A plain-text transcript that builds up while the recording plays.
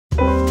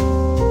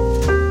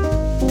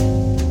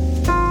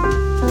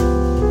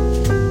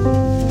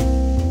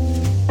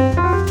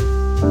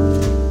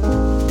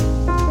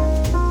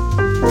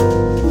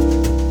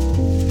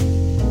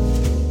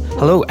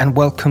and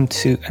welcome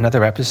to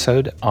another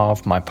episode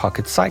of My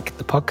Pocket Psych,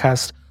 the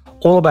podcast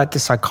all about the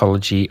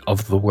psychology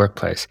of the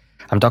workplace.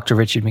 I'm Dr.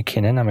 Richard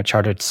McKinnon. I'm a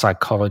chartered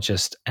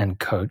psychologist and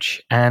coach.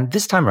 And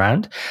this time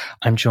around,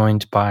 I'm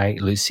joined by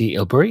Lucy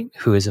Ilbery,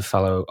 who is a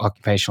fellow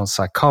occupational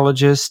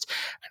psychologist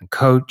and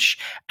coach.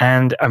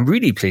 And I'm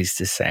really pleased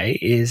to say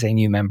is a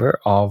new member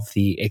of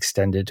the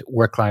extended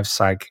Work-Life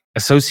Psych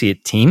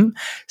associate team.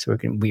 So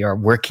we are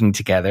working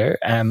together.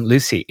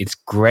 Lucy, it's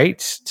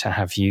great to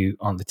have you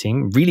on the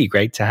team. Really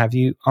great to have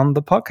you on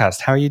the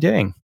podcast. How are you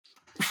doing?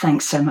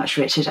 Thanks so much,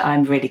 Richard.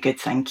 I'm really good,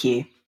 thank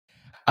you.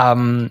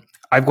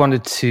 I've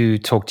wanted to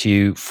talk to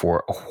you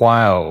for a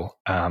while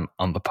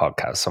on the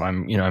podcast, so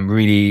I'm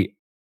really,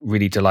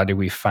 really delighted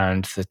we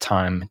found the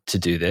time to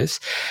do this.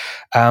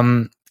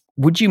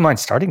 Would you mind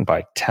starting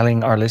by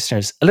telling our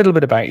listeners a little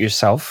bit about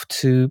yourself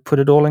to put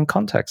it all in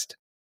context?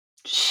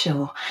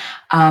 Sure.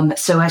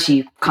 So as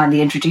you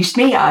kindly introduced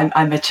me,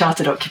 I'm a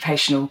chartered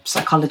occupational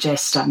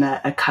psychologist, I'm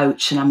a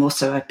coach, and I'm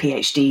also a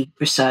PhD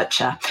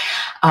researcher.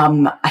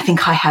 I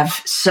think I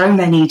have so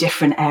many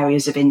different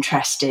areas of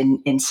interest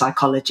in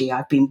psychology.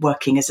 I've been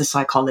working as a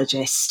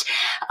psychologist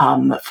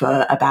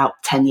for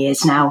about 10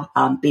 years now,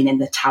 been in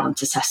the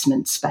talent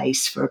assessment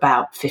space for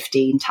about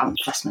 15, talent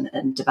assessment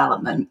and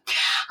development.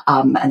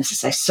 And as I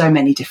say, so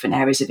many different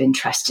areas of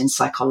interest in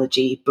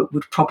psychology, but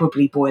would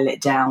probably boil it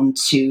down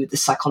to the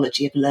psychology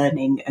of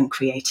learning and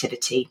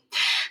creativity.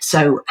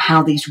 So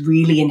how these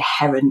really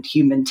inherent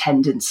human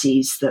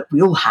tendencies that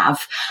we all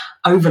have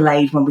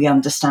overlaid when we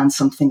understand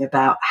something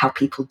about how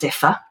people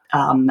differ.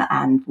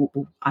 And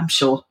we'll, I'm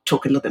sure,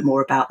 talk a little bit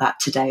more about that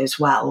today as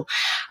well.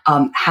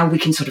 How we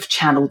can sort of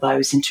channel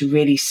those into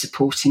really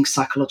supporting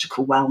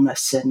psychological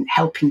wellness and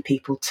helping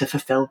people to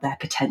fulfill their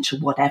potential,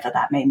 whatever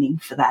that may mean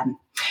for them.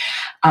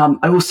 I'm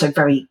also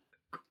very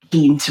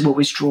keen to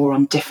always draw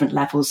on different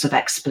levels of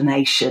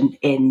explanation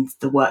in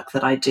the work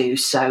that I do.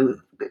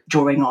 So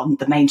drawing on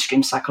the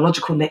mainstream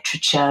psychological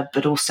literature,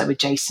 but also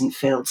adjacent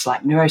fields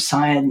like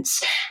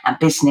neuroscience and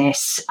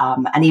business,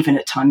 and even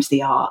at times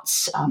the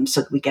arts,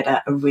 so that we get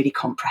a really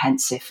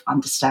comprehensive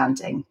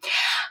understanding.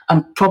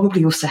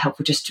 Probably also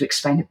helpful just to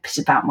explain a bit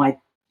about my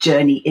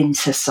journey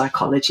into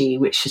psychology,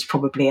 which is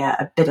probably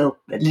a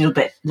little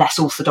bit less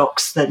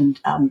orthodox than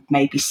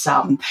maybe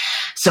some.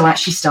 So I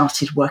actually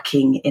started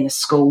working in a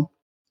school,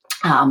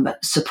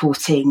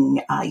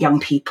 supporting young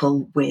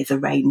people with a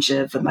range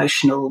of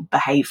emotional,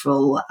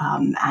 behavioural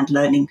and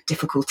learning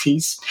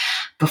difficulties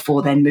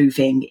before then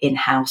moving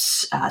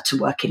in-house to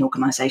work in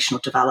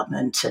organisational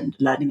development and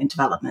learning and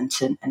development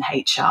and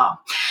HR.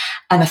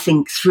 And I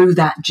think through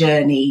that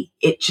journey,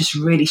 it just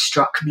really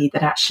struck me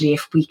that actually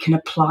if we can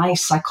apply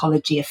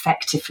psychology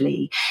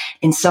effectively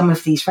in some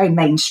of these very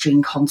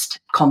mainstream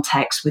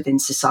contexts within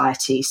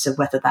society, so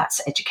whether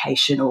that's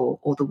education or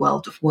the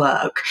world of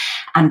work,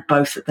 and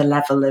both at the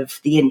level of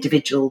the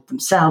individual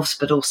themselves,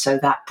 but also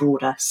that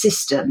broader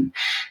system,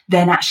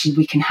 then actually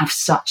we can have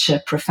such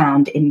a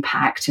profound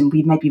impact, and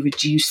we maybe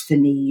reduce the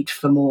need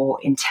for more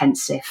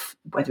intensive,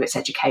 whether it's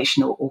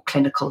educational or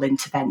clinical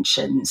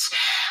interventions,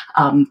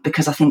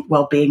 because I think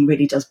well-being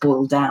really does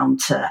boil down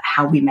to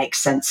how we make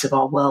sense of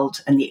our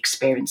world and the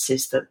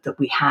experiences that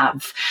we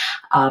have.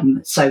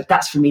 So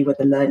that's for me where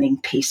the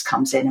learning piece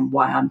comes in, and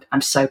why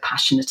I'm so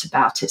passionate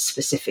about it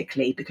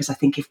specifically, because I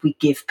think if we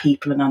give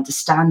people an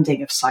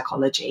understanding of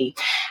psychology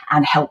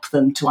and help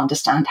them to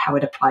understand how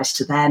it applies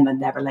to them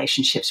and their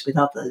relationships with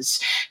others,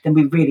 then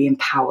we really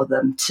empower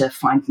them to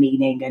find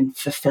meaning and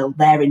fulfill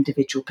their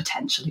individual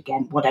potential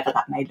again, whatever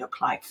that may look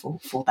like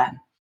for them.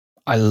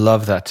 I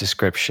love that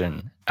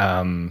description.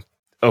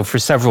 For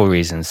several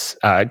reasons.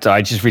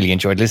 I just really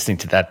enjoyed listening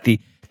to that. The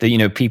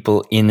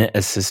people in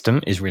a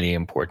system is really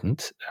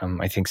important.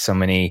 I think so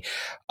many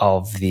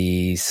of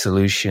the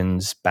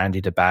solutions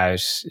bandied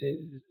about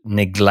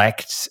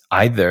neglect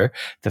either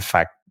the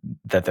fact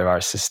that there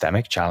are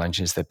systemic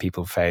challenges that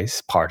people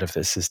face, part of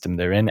the system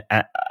they're in,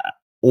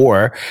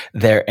 or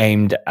they're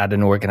aimed at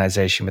an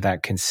organization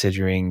without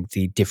considering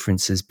the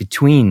differences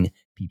between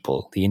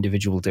people, the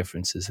individual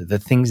differences, the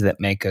things that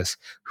make us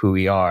who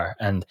we are.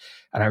 And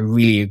I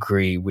really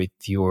agree with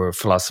your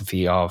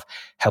philosophy of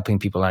helping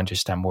people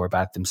understand more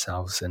about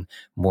themselves and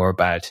more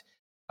about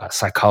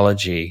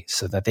psychology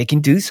so that they can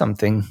do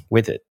something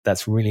with it.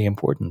 That's really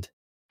important.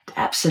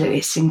 Absolutely.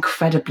 It's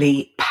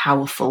incredibly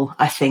powerful,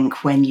 I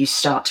think, when you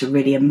start to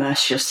really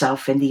immerse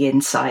yourself in the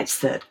insights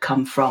that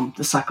come from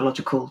the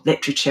psychological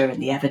literature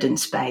and the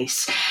evidence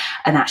base,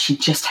 and actually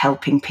just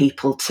helping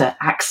people to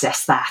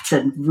access that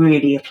and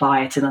really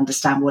apply it and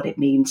understand what it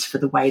means for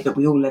the way that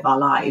we all live our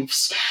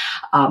lives.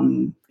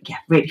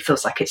 Really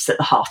feels like it's at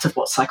the heart of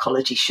what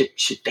psychology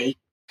should be.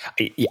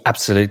 Yeah,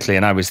 absolutely.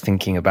 And I was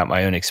thinking about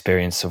my own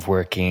experience of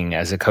working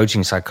as a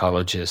coaching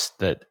psychologist,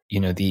 that,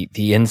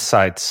 the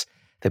insights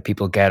that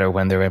people get are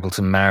when they're able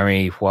to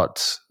marry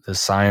what the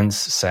science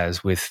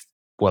says with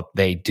what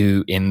they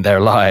do in their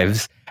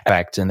lives,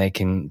 and they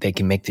can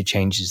make the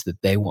changes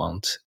that they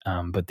want,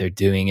 but they're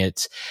doing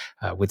it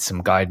with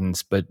some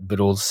guidance, but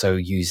also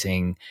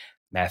using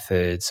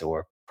methods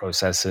or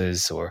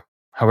processes or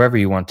however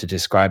you want to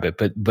describe it,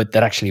 but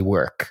that actually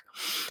work.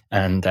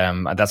 And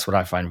that's what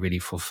I find really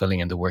fulfilling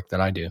in the work that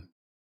I do.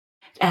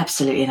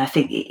 Absolutely. And I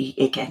think,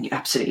 again, you're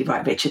absolutely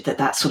right, Richard,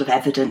 that sort of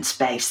evidence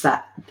base,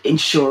 that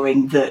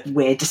ensuring that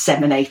we're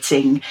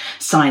disseminating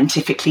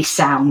scientifically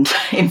sound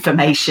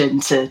information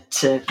to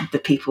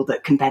the people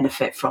that can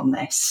benefit from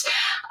this,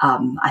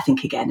 I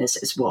think, again,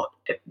 is what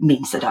it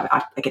means that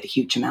I get a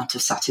huge amount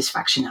of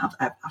satisfaction out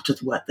of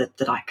the work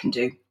that I can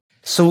do.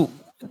 So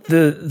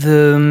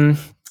the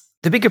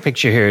bigger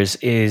picture here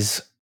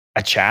is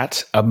a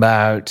chat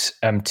about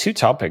two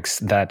topics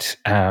that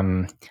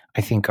I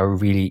think are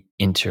really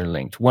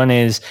interlinked. One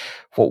is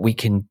what we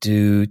can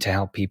do to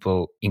help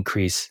people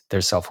increase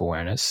their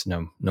self-awareness,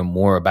 know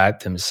more about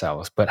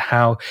themselves, but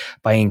how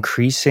by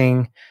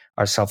increasing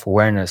our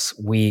self-awareness,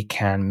 we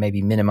can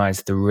maybe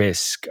minimize the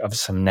risk of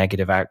some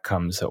negative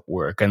outcomes at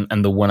work.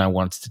 And the one I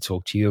wanted to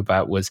talk to you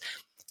about was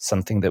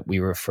something that we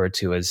refer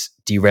to as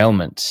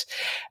derailment.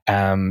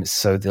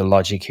 So the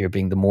logic here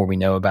being the more we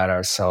know about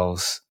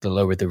ourselves, the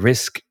lower the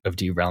risk of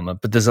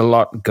derailment. But there's a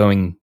lot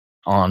going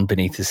on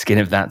beneath the skin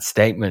of that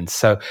statement.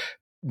 So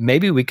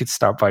maybe we could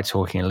start by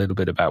talking a little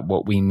bit about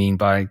what we mean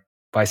by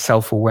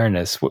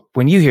self-awareness.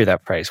 When you hear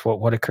that phrase,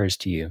 what occurs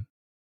to you?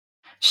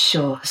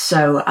 Sure.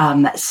 So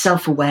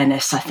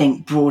self-awareness, I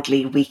think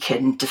broadly we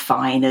can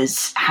define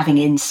as having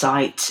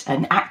insight,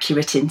 an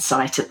accurate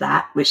insight at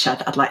that, which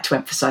I'd like to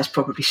emphasize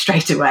probably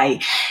straight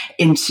away,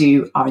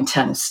 into our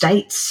internal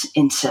states,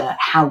 into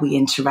how we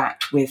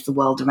interact with the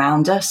world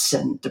around us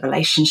and the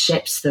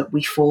relationships that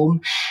we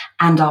form,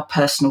 and our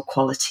personal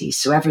qualities.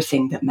 So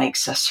everything that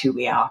makes us who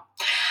we are.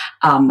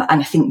 And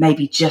I think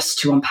maybe just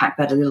to unpack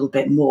that a little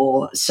bit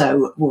more,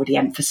 so we've already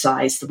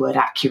emphasized the word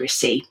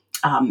accuracy.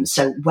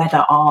 So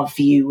whether our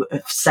view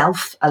of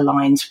self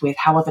aligns with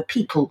how other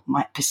people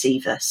might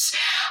perceive us.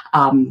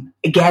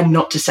 Again,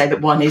 not to say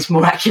that one is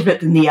more accurate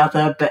than the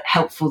other, but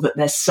helpful that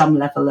there's some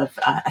level of,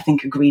 I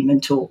think,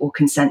 agreement or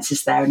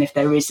consensus there. And if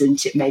there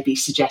isn't, it maybe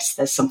suggests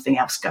there's something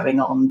else going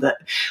on that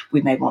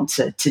we may want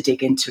to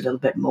dig into a little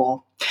bit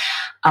more.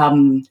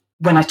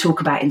 When I talk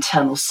about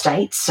internal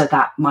states, so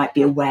that might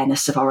be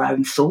awareness of our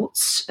own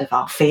thoughts, of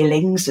our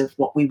feelings, of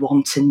what we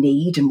want and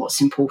need and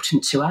what's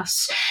important to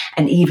us,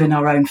 and even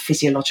our own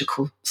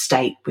physiological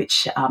state,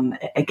 which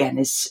again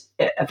is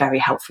a very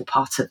helpful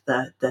part of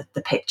the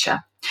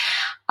picture.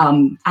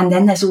 And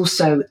then there's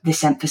also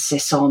this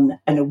emphasis on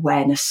an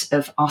awareness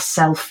of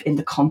ourself in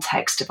the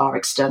context of our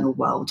external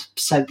world.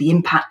 So the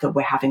impact that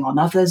we're having on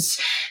others,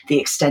 the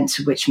extent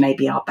to which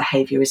maybe our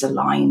behaviour is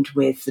aligned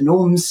with the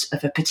norms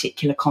of a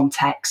particular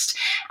context,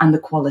 and the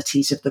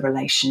qualities of the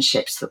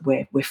relationships that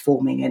we're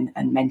forming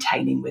and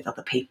maintaining with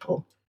other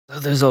people.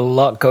 There's a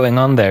lot going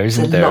on there,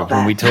 isn't there?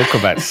 When we talk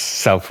about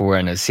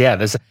self-awareness, yeah,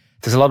 there's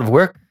a lot of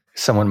work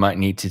someone might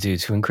need to do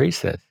to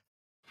increase this.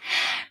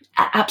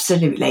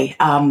 Absolutely.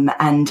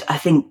 And I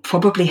think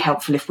probably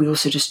helpful if we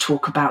also just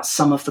talk about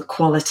some of the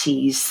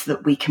qualities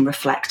that we can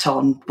reflect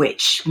on,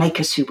 which make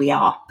us who we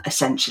are,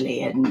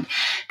 essentially, and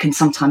can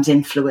sometimes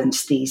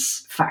influence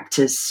these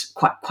factors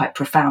quite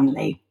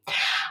profoundly.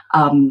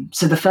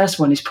 So the first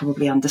one is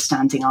probably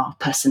understanding our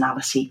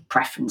personality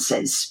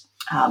preferences.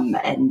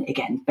 And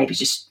again, maybe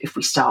just if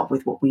we start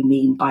with what we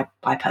mean by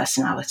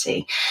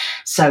personality.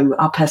 So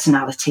our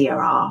personality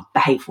are our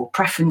behavioural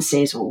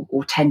preferences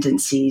or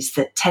tendencies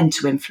that tend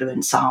to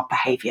influence our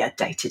behaviour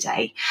day to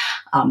day,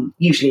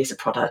 usually as a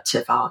product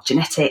of our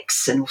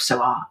genetics and also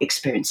our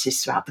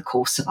experiences throughout the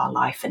course of our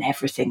life and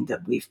everything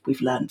that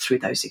we've learned through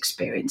those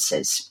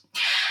experiences.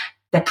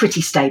 They're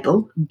pretty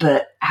stable,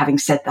 but having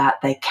said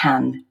that, they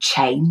can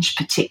change,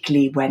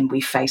 particularly when we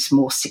face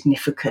more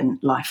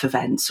significant life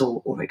events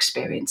or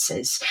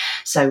experiences.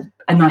 So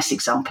a nice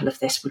example of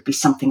this would be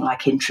something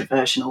like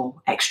introversion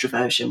or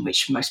extroversion,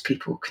 which most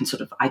people can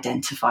sort of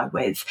identify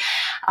with,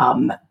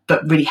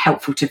 but really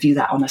helpful to view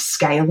that on a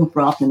scale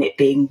rather than it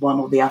being one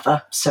or the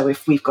other. So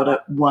if we've got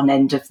at one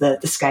end of the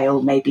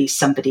scale, maybe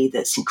somebody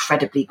that's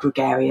incredibly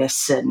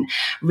gregarious and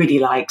really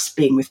likes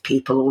being with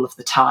people all of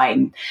the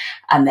time,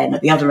 and then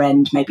at the other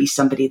end, maybe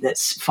somebody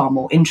that's far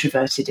more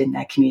introverted in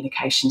their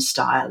communication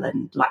style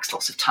and likes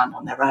lots of time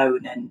on their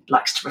own and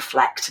likes to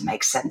reflect and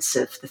make sense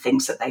of the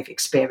things that they've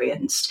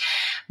experienced.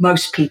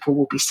 Most people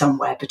will be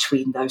somewhere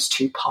between those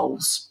two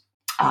poles.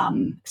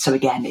 So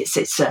again, it's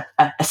a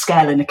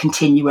scale and a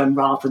continuum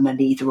rather than an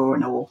either or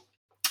an or.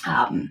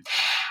 And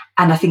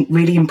I think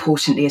really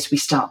importantly, as we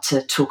start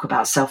to talk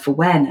about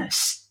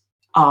self-awareness,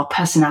 our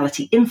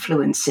personality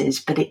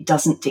influences, but it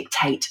doesn't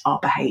dictate our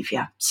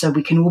behaviour. So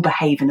we can all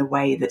behave in a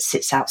way that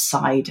sits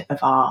outside of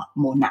our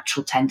more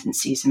natural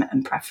tendencies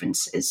and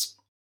preferences.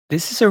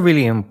 This is a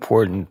really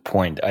important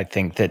point. I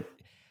think that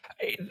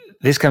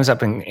this comes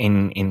up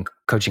in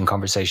coaching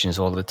conversations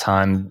all the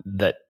time,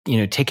 that,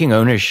 taking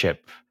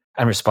ownership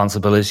and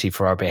responsibility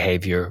for our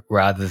behavior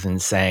rather than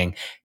saying,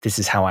 this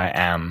is how I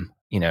am,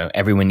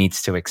 everyone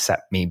needs to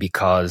accept me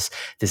because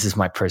this is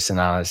my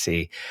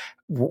personality.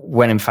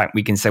 When in fact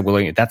we can say,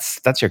 well,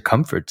 that's your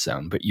comfort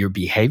zone, but your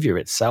behavior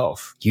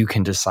itself, you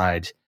can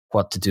decide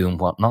what to do and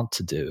what not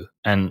to do.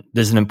 And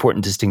there's an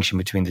important distinction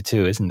between the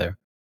two, isn't there?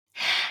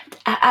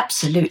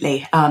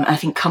 Absolutely. I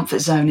think comfort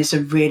zone is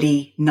a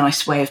really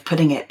nice way of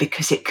putting it,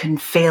 because it can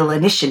feel,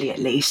 initially at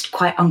least,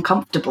 quite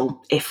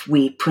uncomfortable if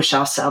we push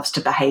ourselves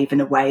to behave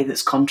in a way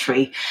that's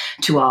contrary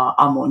to our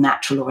more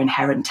natural or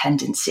inherent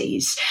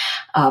tendencies.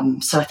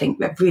 So I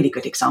think a really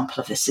good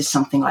example of this is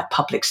something like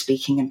public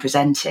speaking and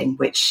presenting,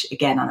 which,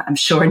 again, I'm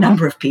sure a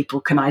number of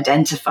people can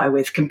identify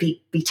with, can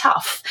be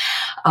tough,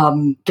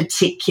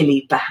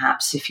 particularly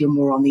perhaps if you're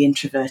more on the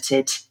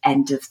introverted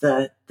end of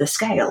the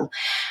scale.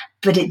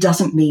 But it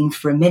doesn't mean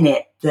for a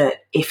minute that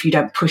if you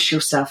don't push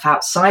yourself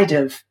outside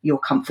of your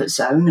comfort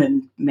zone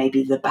and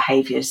maybe the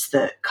behaviors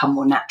that come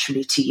more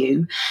naturally to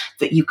you,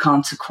 that you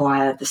can't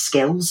acquire the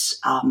skills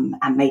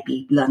and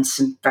maybe learn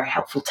some very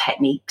helpful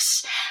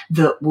techniques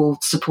that will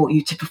support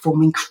you to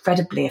perform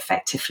incredibly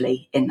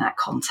effectively in that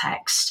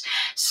context.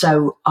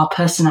 So our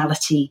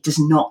personality does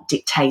not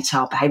dictate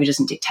our behavior,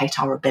 doesn't dictate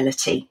our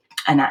ability.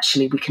 And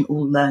actually, we can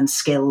all learn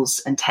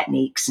skills and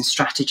techniques and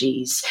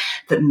strategies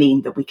that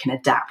mean that we can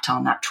adapt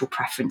our natural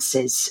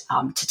preferences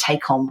to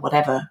take on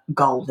whatever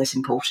goal is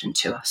important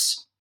to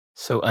us.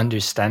 So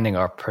understanding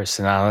our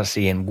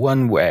personality in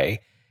one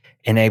way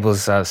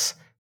enables us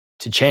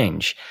to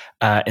change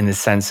in the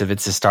sense of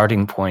it's a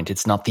starting point.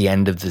 It's not the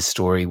end of the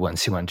story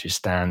once you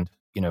understand,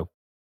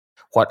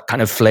 what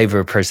kind of flavor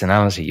of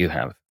personality you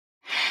have.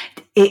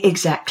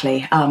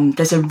 Exactly.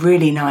 There's a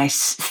really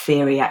nice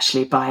theory,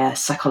 actually, by a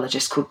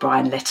psychologist called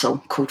Brian Little,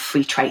 called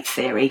free trait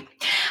theory,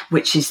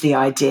 which is the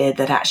idea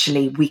that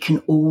actually we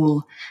can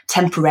all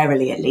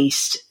temporarily, at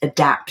least,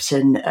 adapt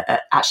and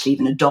actually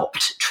even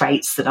adopt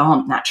traits that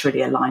aren't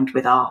naturally aligned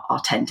with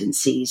our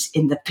tendencies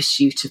in the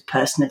pursuit of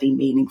personally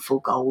meaningful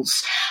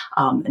goals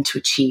and to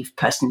achieve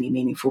personally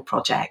meaningful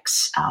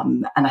projects.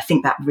 And I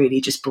think that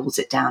really just boils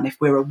it down. If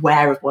we're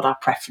aware of what our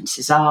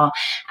preferences are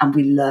and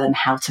we learn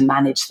how to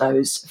manage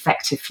those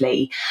effectively,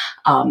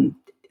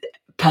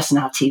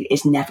 personality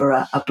is never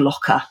a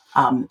blocker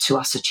to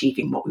us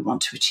achieving what we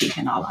want to achieve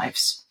in our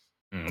lives.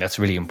 That's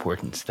really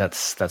important.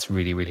 That's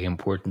really, really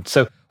important.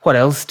 So what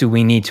else do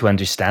we need to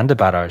understand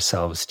about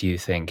ourselves, do you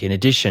think, in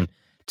addition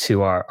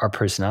to our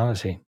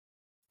personality?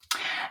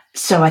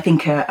 So I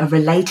think a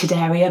related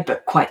area,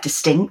 but quite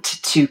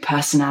distinct to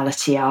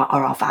personality, are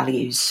our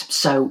values.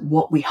 So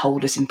what we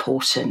hold as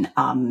important,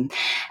 and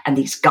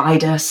these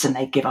guide us and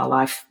they give our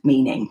life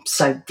meaning.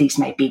 So these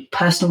may be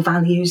personal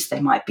values.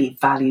 They might be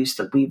values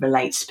that we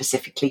relate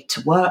specifically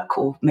to work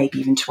or maybe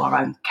even to our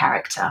own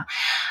character.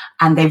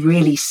 And they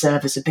really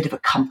serve as a bit of a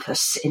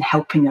compass in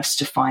helping us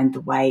to find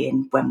the way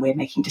in when we're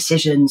making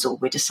decisions or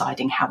we're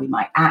deciding how we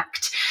might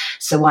act.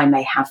 So I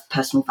may have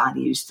personal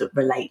values that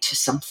relate to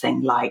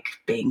something like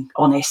being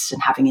honest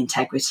and having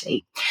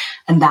integrity.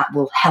 And that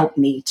will help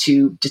me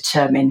to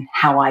determine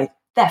how I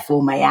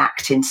therefore may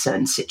act in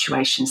certain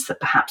situations that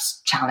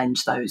perhaps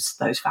challenge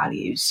those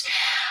values.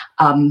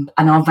 And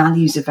our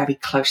values are very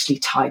closely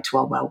tied to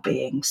our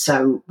well-being.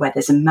 So where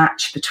there's a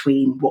match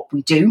between what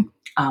we do,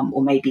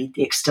 or maybe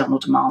the external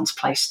demands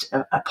placed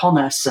upon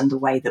us and the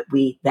way that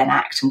we then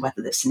act and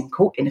whether that's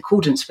in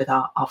accordance with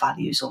our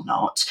values or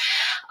not.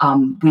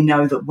 We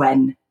know that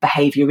when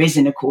behaviour is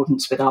in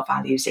accordance with our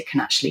values, it can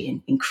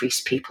actually increase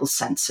people's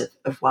sense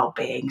of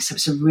well-being. So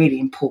it's a really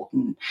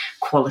important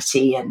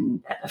quality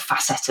and a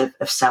facet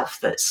of self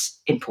that's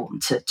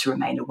important to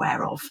remain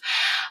aware of.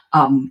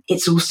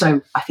 It's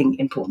also, I think,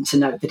 important to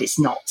note that it's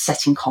not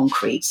set in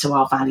concrete. So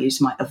our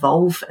values might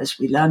evolve as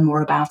we learn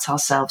more about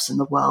ourselves and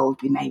the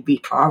world. We may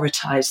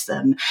reprioritise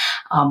them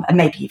and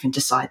maybe even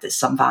decide that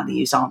some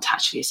values aren't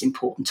actually as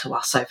important to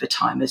us over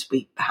time as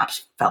we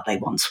perhaps felt they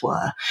once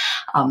were.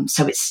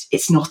 So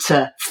it's not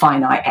a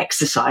finite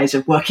exercise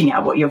of working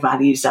out what your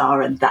values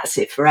are and that's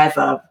it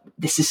forever.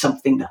 This is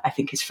something that I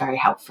think is very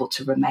helpful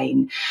to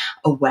remain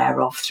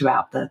aware of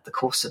throughout the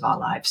course of our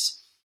lives.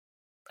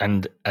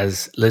 And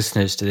as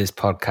listeners to this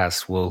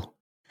podcast will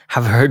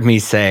have heard me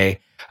say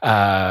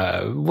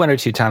one or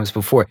two times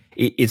before,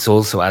 it's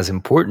also as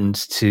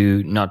important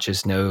to not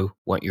just know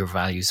what your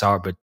values are,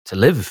 but to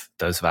live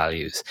those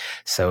values.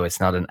 So it's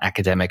not an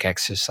academic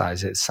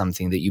exercise. It's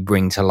something that you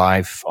bring to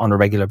life on a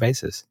regular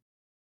basis.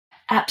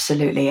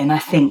 Absolutely. And I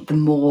think the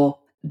more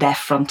they're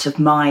front of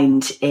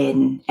mind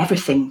in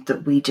everything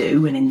that we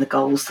do and in the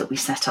goals that we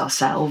set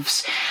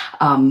ourselves,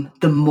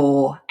 the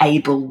more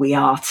able we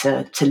are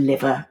to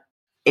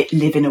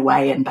live in a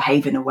way and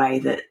behave in a way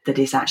that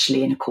is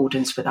actually in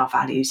accordance with our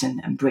values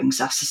and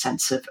brings us a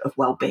sense of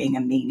well-being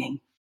and meaning.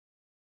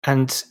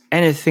 And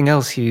anything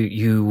else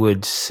you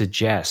would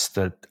suggest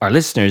that our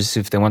listeners,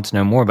 if they want to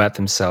know more about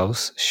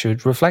themselves,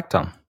 should reflect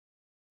on?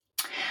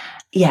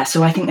 Yeah,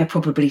 so I think there are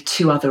probably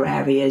two other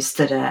areas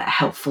that are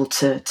helpful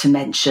to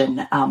mention.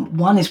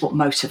 One is what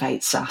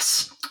motivates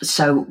us.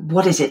 So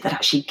what is it that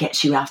actually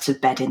gets you out of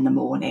bed in the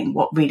morning?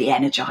 What really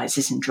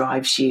energizes and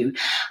drives you,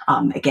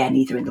 again,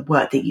 either in the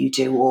work that you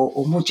do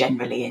or more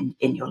generally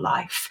in your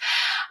life?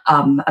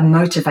 And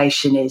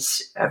motivation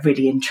is a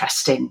really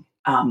interesting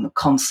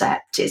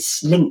concept.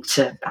 It's linked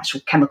to actual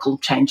chemical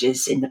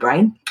changes in the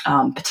brain,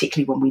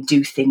 particularly when we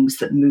do things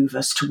that move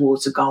us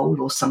towards a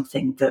goal or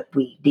something that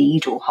we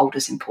need or hold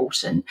as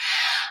important.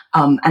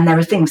 And there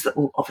are things that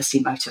will obviously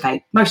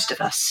motivate most of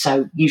us,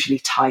 so usually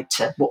tied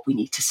to what we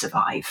need to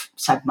survive.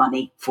 So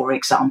money, for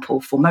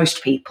example, for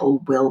most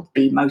people will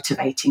be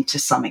motivating to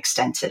some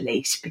extent at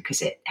least,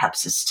 because it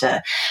helps us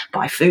to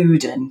buy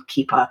food and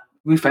keep our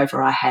roof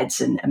over our heads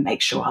and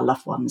make sure our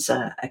loved ones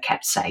are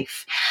kept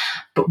safe.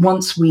 But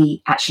once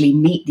we actually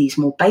meet these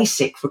more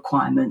basic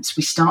requirements,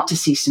 we start to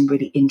see some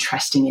really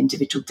interesting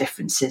individual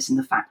differences in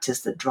the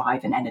factors that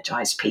drive and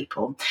energize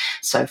people.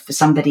 So for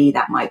somebody,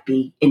 that might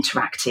be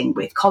interacting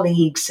with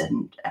colleagues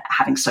and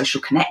having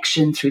social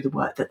connection through the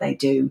work that they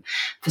do.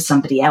 For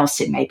somebody else,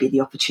 it may be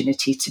the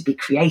opportunity to be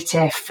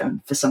creative.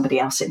 And for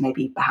somebody else, it may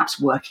be perhaps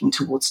working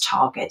towards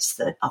targets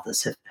that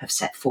others have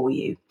set for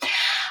you.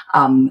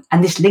 And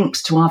this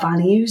links to our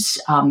values,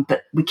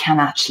 but we can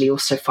actually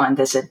also find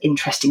there's an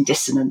interesting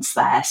dissonance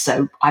there.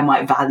 So I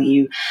might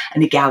value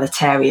an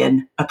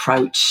egalitarian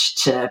approach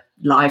to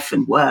life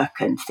and work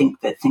and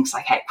think that things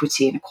like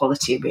equity and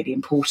equality are really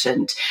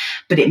important.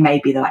 But it may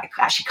be that I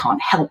actually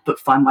can't help but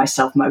find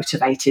myself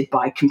motivated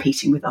by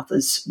competing with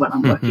others when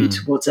I'm working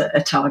towards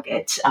a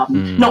target.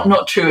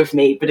 Not true of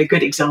me, but a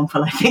good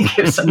example, I think,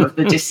 of some of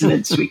the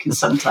dissonance we can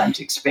sometimes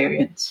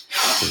experience.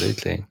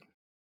 Absolutely.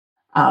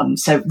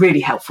 So really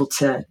helpful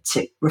to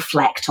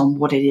reflect on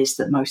what it is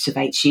that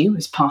motivates you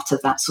as part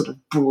of that sort of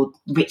broad,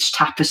 rich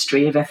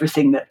tapestry of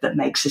everything that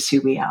makes us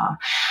who we are.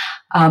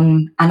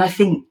 And I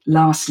think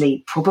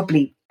lastly,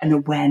 probably an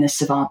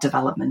awareness of our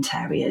development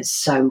areas.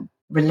 So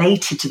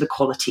related to the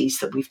qualities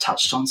that we've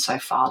touched on so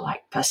far, like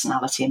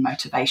personality and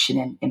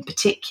motivation in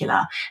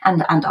particular,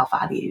 and our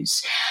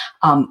values,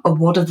 are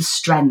what are the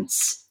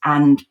strengths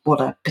and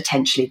what are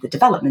potentially the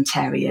development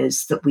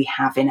areas that we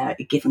have in a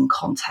given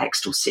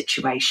context or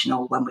situation,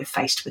 or when we're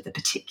faced with a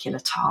particular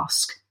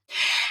task.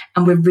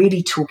 And we're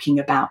really talking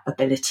about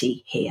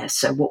ability here,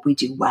 so what we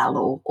do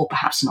well or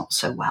perhaps not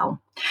so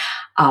well,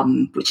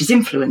 which is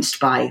influenced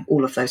by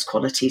all of those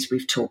qualities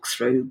we've talked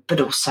through, but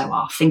also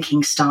our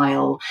thinking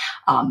style,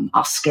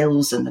 our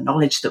skills and the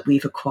knowledge that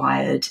we've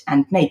acquired,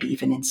 and maybe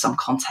even in some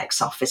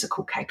contexts, our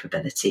physical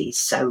capabilities.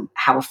 So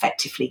how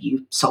effectively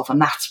you solve a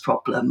maths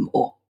problem,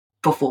 or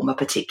perform a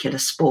particular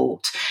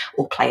sport,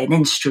 or play an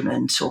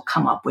instrument, or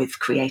come up with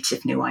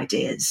creative new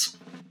ideas.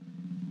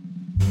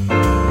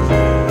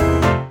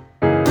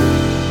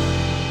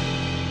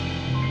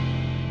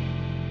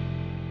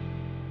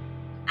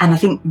 And I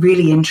think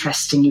really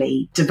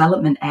interestingly,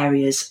 development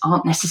areas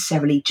aren't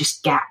necessarily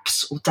just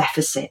gaps or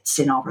deficits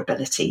in our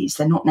abilities.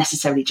 They're not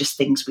necessarily just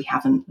things we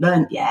haven't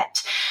learned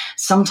yet.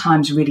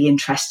 Sometimes, really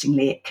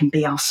interestingly, it can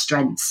be our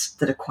strengths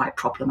that are quite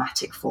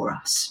problematic for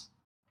us.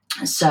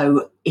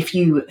 So if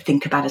you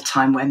think about a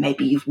time where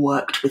maybe you've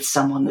worked with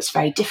someone that's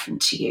very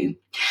different to you,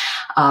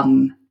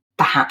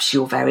 perhaps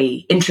you're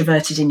very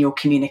introverted in your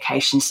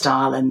communication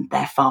style and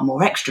they're far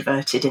more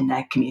extroverted in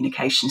their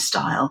communication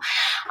style.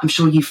 I'm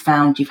sure you've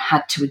found you've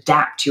had to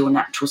adapt your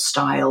natural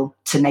style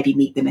to maybe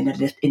meet them in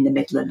the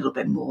middle a little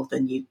bit more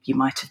than you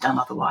might have done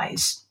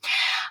otherwise.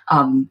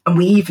 And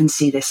we even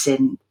see this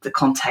in the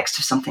context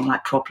of something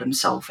like problem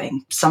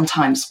solving.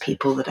 Sometimes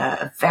people that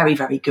are very,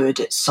 very good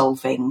at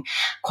solving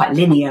quite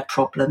linear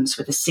problems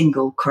with a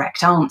single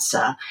correct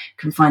answer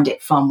can find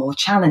it far more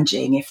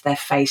challenging if they're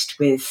faced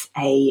with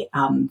a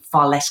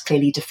far less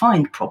clearly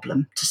defined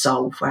problem to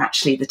solve, where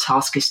actually the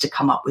task is to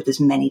come up with as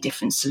many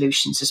different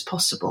solutions as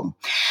possible.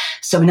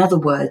 So in other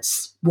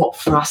words, what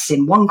for us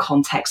in one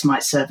context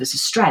might serve as a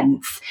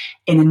strength,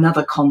 in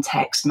another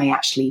context may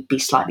actually be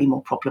slightly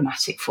more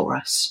problematic for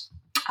us.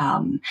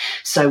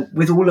 So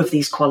with all of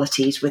these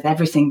qualities, with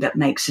everything that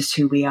makes us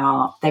who we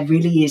are, there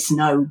really is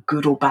no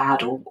good or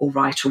bad or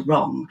right or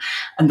wrong.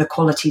 And the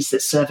qualities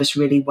that serve us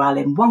really well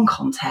in one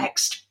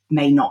context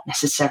may not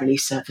necessarily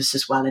serve us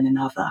as well in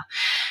another.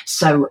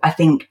 So I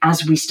think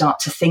as we start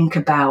to think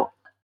about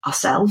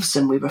ourselves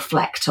and we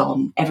reflect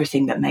on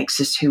everything that makes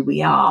us who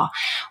we are,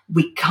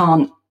 we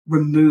can't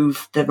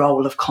remove the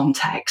role of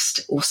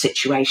context or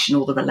situation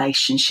or the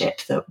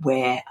relationship that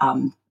we're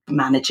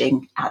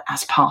managing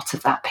as part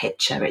of that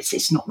picture.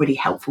 It's not really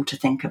helpful to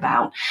think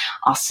about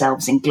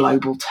ourselves in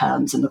global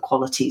terms and the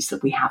qualities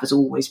that we have as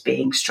always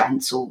being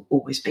strengths or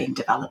always being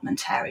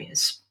development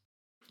areas.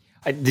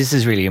 This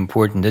is really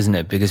important, isn't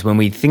it? Because when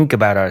we think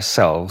about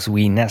ourselves,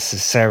 we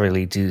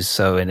necessarily do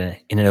so in an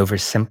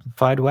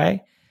oversimplified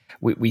way.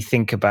 We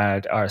think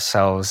about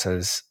ourselves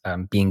as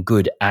being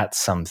good at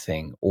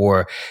something,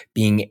 or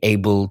being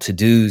able to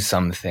do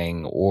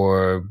something,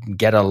 or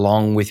get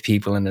along with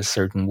people in a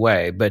certain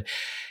way. But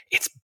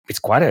it's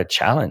quite a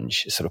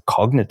challenge, sort of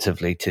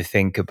cognitively, to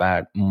think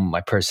about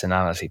my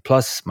personality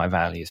plus my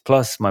values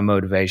plus my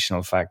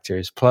motivational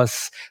factors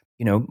plus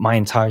my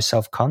entire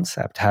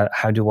self-concept.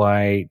 How do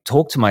I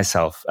talk to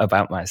myself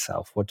about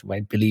myself? What do I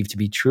believe to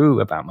be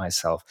true about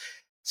myself?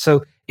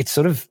 So it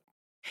sort of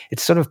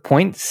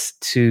points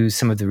to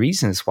some of the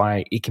reasons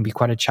why it can be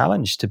quite a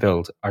challenge to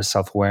build our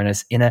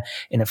self-awareness in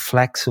a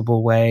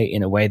flexible way,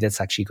 in a way that's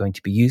actually going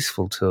to be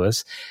useful to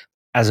us,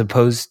 as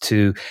opposed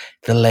to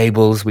the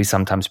labels we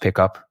sometimes pick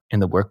up in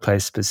the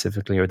workplace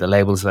specifically, or the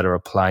labels that are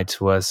applied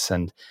to us,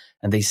 and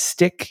they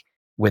stick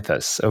with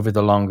us over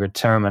the longer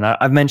term. And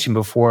I've mentioned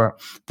before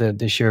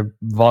the sheer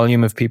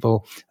volume of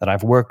people that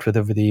I've worked with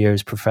over the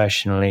years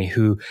professionally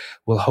who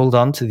will hold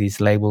on to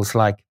these labels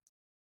like,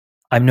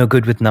 I'm no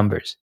good with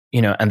numbers,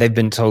 and they've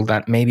been told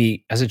that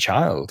maybe as a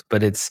child,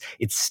 but it's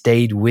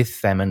stayed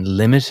with them and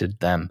limited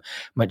them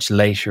much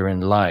later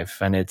in life.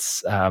 And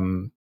it's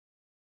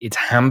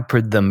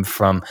hampered them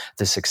from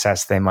the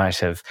success they might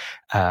have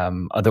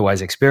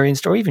otherwise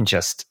experienced, or even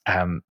just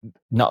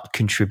not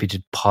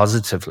contributed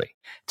positively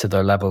to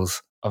their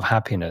levels of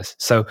happiness.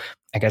 So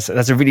I guess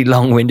that's a really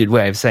long-winded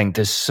way of saying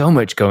there's so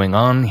much going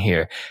on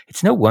here.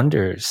 It's no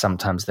wonder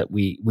sometimes that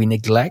we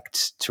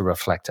neglect to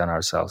reflect on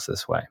ourselves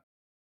this way.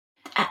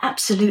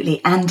 Absolutely.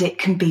 And it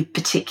can be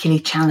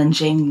particularly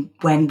challenging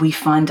when we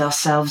find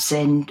ourselves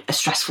in a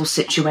stressful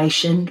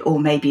situation, or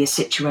maybe a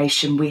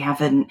situation we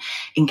haven't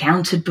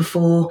encountered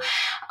before.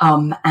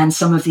 And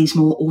some of these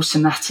more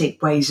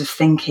automatic ways of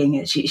thinking,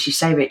 as you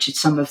say, Richard,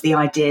 some of the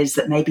ideas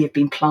that maybe have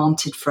been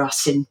planted for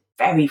us in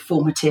very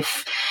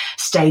formative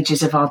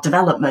stages of our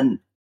development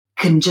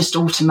can just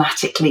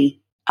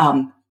automatically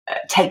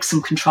take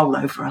some control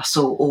over us,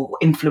 or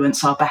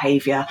influence our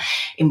behaviour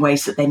in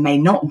ways that they may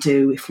not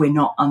do if we're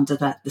not under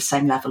the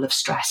same level of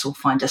stress, or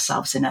find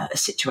ourselves in a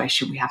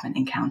situation we haven't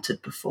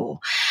encountered before.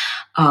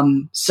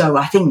 So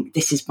I think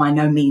this is by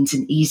no means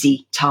an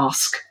easy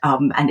task,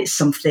 and it's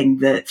something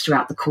that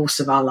throughout the course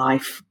of our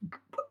life,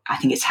 I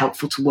think it's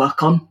helpful to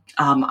work on.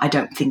 I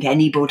don't think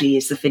anybody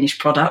is the finished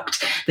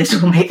product. There's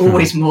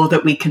always more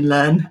that we can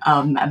learn,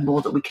 and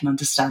more that we can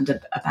understand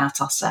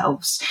about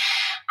ourselves.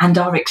 And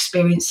our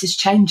experiences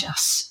change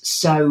us.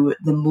 So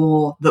the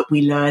more that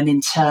we learn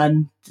in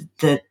turn,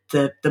 the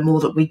more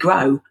that we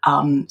grow.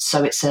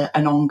 So it's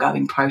an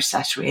ongoing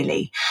process,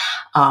 really,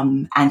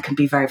 and can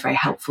be very, very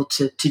helpful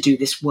to do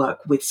this work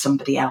with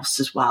somebody else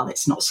as well.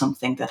 It's not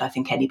something that I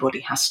think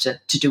anybody has to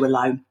do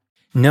alone.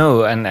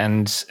 No,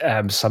 and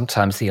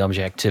sometimes the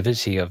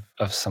objectivity of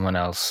someone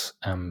else,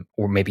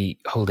 or maybe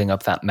holding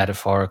up that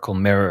metaphorical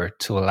mirror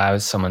to allow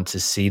someone to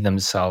see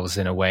themselves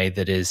in a way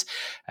that is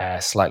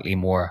slightly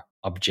more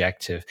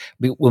objective.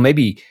 We'll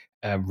maybe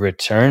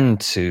return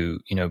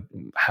to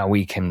how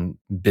we can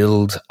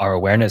build our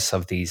awareness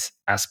of these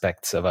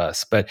aspects of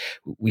us. But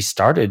we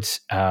started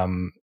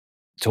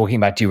talking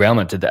about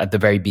derailment at the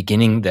very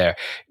beginning there.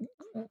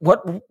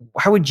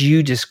 How would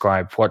you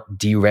describe what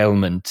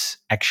derailment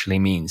actually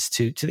means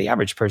to the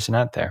average person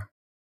out there?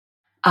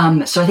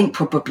 So I think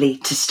probably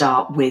to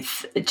start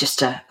with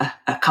just a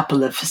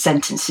couple of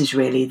sentences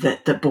really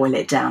that boil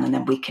it down, and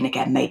then we can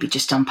again maybe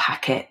just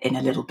unpack it in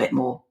a little bit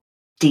more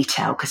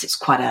detail, because it's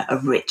quite a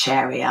rich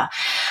area.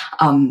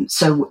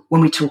 So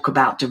when we talk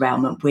about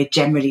derailment, we're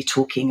generally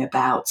talking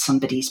about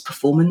somebody's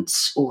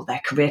performance, or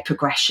their career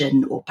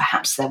progression, or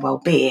perhaps their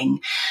well-being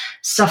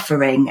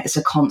suffering as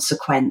a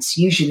consequence,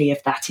 usually of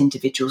that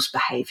individual's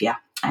behaviour.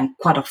 And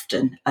quite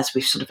often, as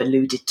we've sort of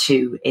alluded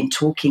to in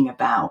talking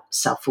about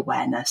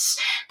self-awareness,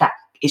 that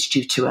is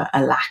due to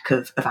a lack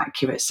of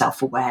accurate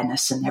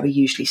self-awareness, and there are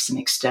usually some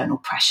external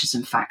pressures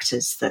and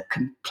factors that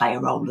can play a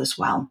role as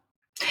well.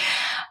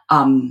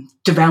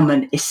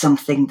 Derailment is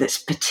something that's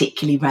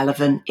particularly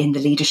relevant in the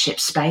leadership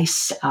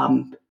space,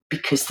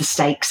 because the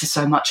stakes are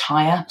so much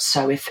higher.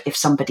 So if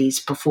somebody's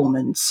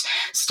performance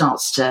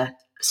starts to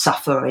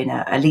suffer in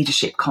a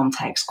leadership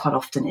context, quite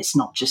often it's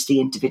not just the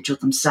individual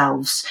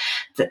themselves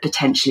that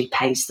potentially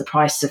pays the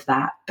price of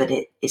that, but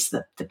it is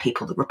the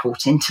people that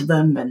report into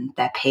them, and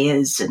their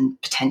peers,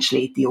 and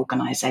potentially the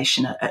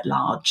organisation at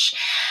large.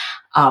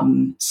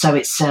 So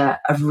it's a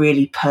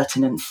really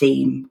pertinent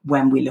theme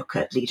when we look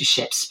at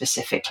leadership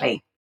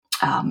specifically.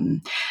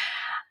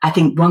 I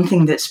think one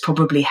thing that's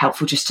probably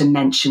helpful just to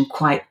mention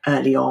quite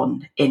early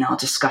on in our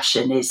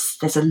discussion is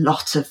there's a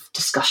lot of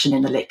discussion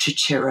in the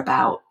literature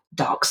about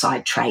dark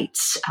side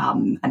traits,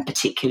 and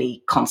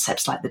particularly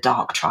concepts like the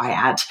dark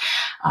triad,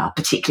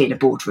 particularly in a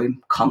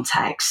boardroom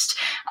context.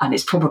 And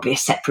it's probably a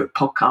separate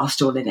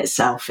podcast all in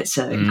itself. It's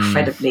an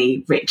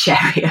incredibly rich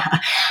area.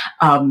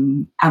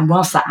 And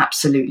whilst that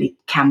absolutely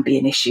can be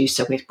an issue,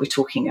 so we're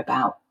talking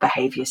about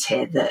behaviours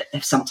here that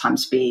have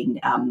sometimes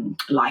been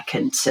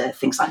likened to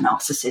things like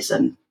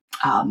narcissism,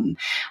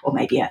 or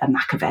maybe a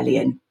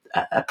Machiavellian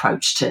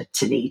approach to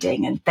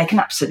leading, and they can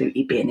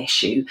absolutely be an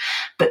issue,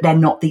 but they're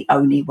not the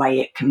only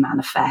way it can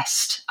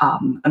manifest.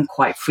 And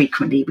quite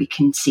frequently we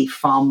can see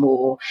far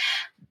more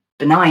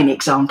benign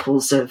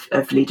examples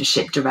of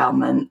leadership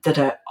derailment that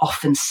are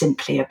often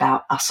simply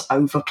about us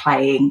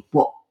overplaying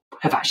what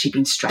have actually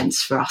been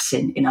strengths for us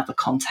in other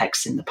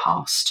contexts in the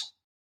past.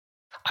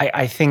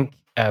 I think,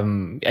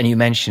 and you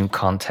mentioned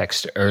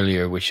context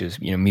earlier, which is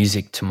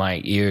music to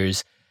my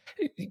ears.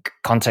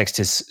 Context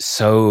is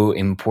so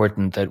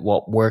important, that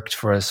what worked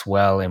for us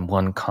well in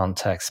one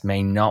context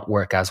may not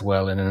work as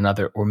well in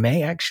another, or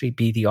may actually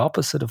be the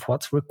opposite of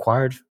what's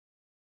required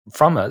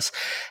from us.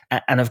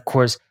 And of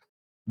course,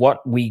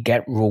 what we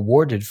get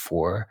rewarded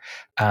for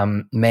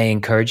may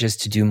encourage us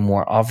to do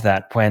more of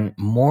that, when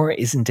more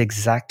isn't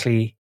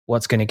exactly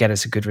what's going to get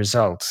us a good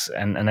result.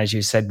 And as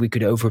you said, we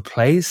could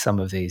overplay some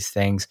of these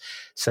things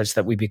such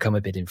that we become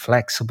a bit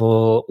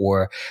inflexible,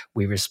 or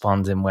we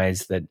respond in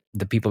ways that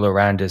the people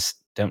around us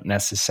don't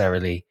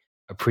necessarily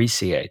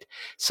appreciate.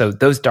 So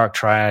those dark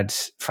triad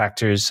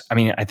factors, I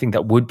mean, I think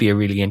that would be a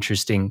really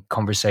interesting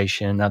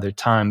conversation another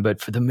time. But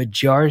for the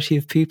majority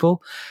of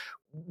people,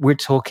 we're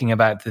talking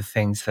about the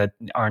things that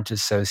aren't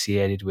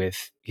associated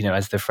with,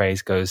 as the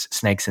phrase goes,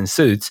 snakes in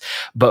suits,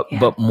 but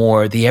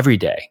more the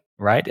everyday,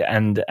 right?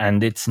 And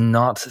it's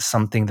not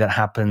something that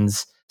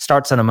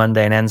starts on a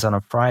Monday and ends on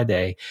a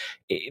Friday.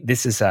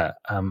 This is a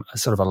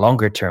sort of a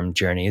longer term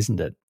journey, isn't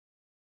it?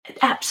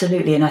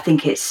 Absolutely, and I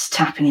think it's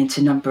tapping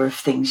into a number of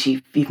things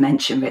you've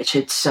mentioned,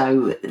 Richard.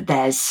 So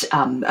there's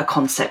a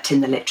concept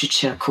in the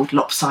literature called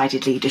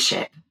lopsided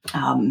leadership,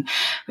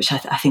 which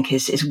I think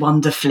is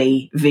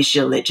wonderfully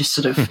visual. It just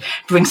sort of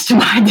brings to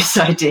mind this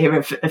idea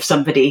of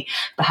somebody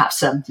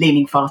perhaps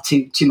leaning far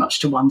too much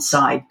to one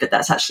side, but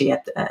that's actually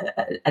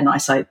a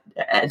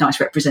nice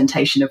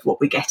representation of what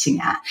we're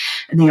getting at.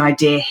 And the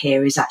idea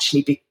here is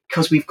actually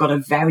because we've got a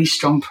very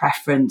strong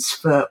preference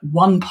for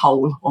one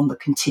pole on the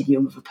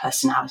continuum of a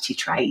personality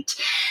trait,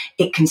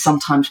 it can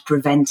sometimes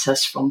prevent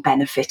us from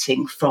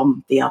benefiting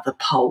from the other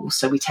pole.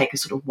 So we take a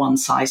sort of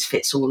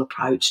one-size-fits-all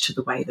approach to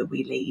the way that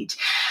we lead.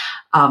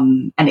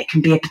 And it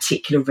can be a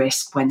particular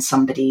risk when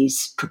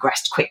somebody's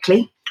progressed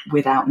quickly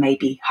without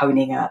maybe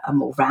honing a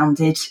more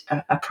rounded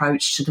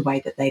approach to the way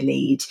that they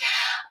lead.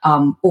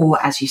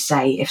 Or, as you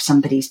say, if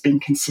somebody's been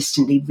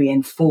consistently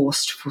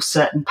reinforced for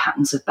certain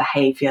patterns of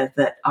behaviour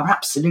that are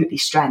absolutely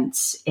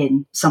strengths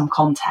in some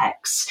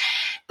contexts,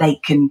 they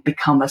can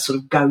become a sort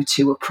of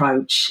go-to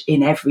approach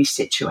in every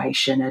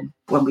situation. And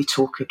when we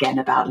talk again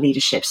about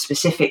leadership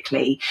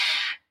specifically,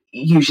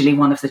 usually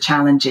one of the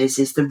challenges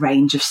is the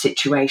range of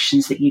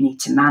situations that you need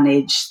to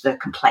manage, the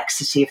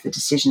complexity of the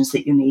decisions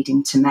that you're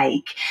needing to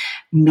make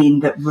mean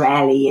that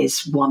rarely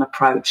is one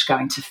approach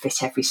going to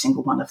fit every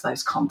single one of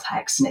those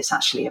contexts. And it's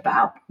actually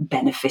about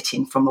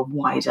benefiting from a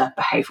wider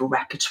behavioural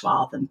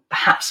repertoire than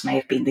perhaps may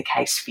have been the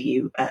case for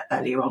you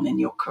earlier on in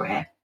your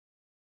career.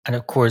 And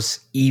of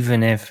course,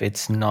 even if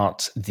it's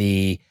not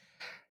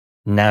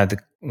now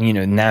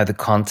the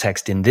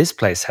context in this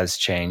place has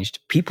changed,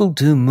 people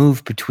do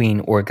move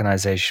between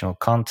organizational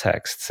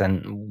contexts,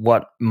 and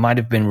what might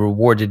have been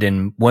rewarded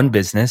in one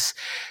business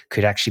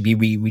could actually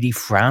be really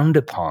frowned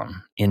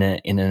upon in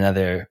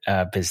another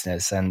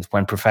business. And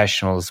when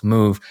professionals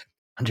move,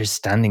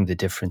 understanding the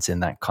difference in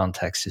that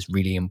context is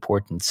really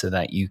important so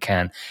that you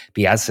can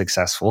be as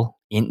successful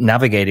in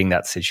navigating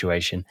that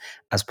situation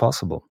as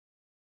possible.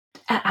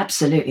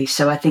 Absolutely.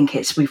 So I think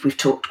we've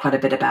talked quite a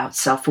bit about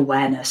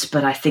self-awareness,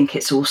 but I think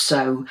it's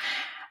also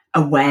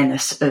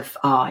awareness of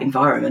our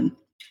environment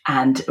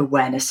and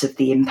awareness of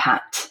the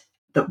impact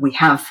that we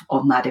have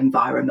on that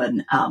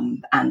environment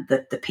and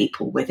the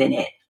people within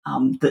it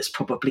that's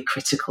probably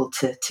critical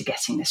to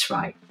getting this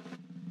right.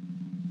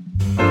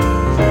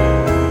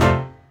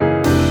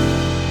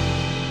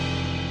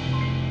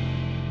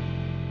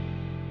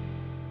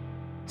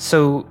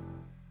 So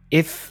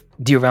if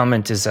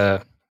derailment is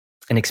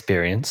an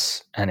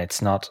experience and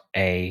it's not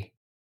a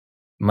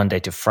Monday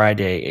to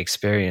Friday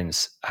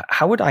experience,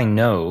 how would I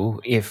know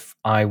if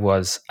I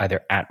was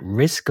either at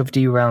risk of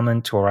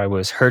derailment or I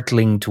was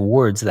hurtling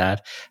towards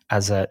that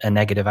as a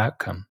negative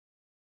outcome?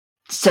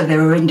 So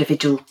there are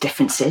individual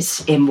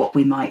differences in what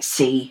we might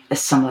see as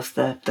some of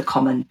the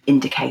common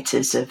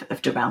indicators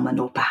of derailment,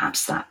 or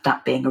perhaps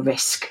that being a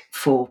risk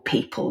for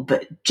people.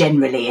 But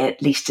generally,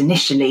 at least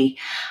initially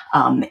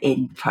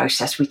in the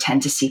process, we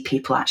tend to see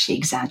people actually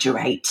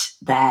exaggerate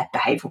their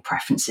behavioural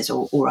preferences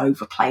or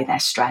overplay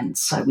their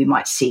strengths. So we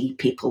might see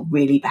people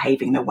really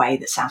behaving in a way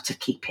that's out of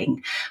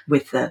keeping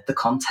with the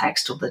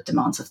context or the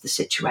demands of the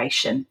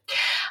situation.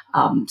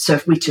 So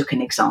if we took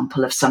an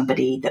example of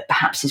somebody that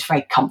perhaps is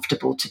very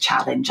comfortable to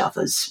challenge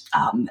others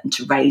and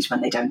to raise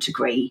when they don't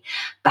agree,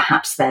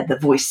 perhaps they're the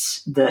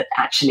voice that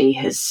actually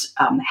has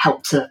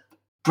helped to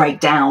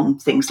break down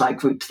things like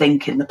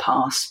groupthink in the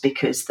past,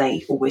 because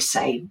they always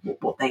say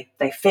what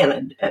they feel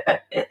in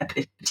a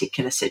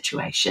particular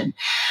situation.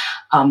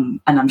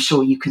 And I'm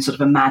sure you can sort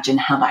of imagine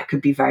how that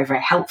could be very,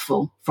 very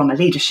helpful from a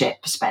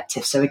leadership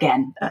perspective. So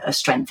again, a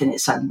strength in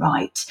its own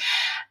right.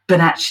 But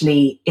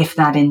actually, if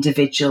that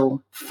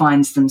individual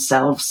finds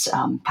themselves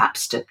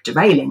perhaps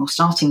derailing or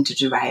starting to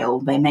derail,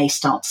 they may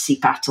start to see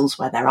battles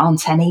where there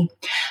aren't any.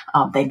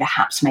 They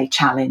perhaps may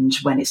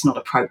challenge when it's not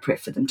appropriate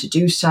for them to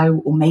do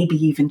so, or maybe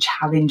even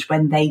challenge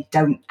when they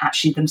don't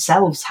actually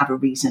themselves have a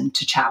reason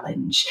to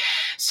challenge.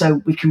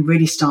 So we can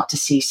really start to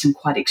see some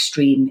quite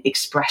extreme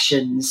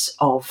expressions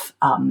of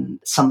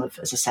some of,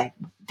 as I say,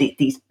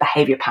 these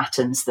behaviour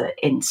patterns that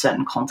in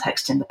certain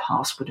contexts in the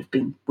past would have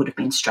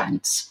been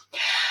strengths.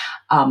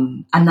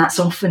 And that's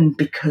often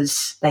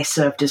because they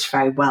served us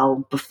very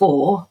well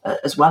before,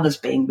 as well as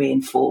being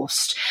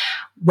reinforced.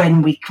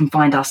 when we can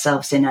find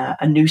ourselves in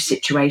a new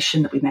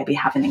situation that we maybe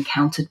haven't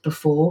encountered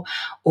before,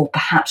 or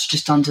perhaps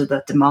just under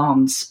the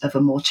demands of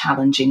a more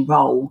challenging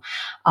role,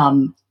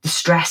 the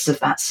stress of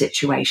that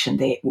situation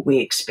that we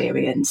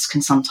experience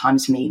can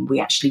sometimes mean we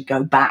actually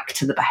go back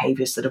to the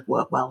behaviours that have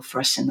worked well for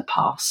us in the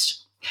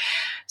past.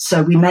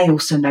 So we may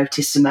also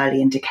notice some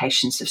early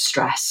indications of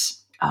stress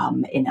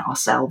in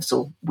ourselves,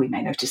 or we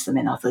may notice them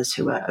in others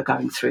who are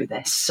going through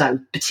this.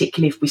 So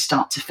particularly if we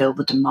start to feel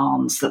the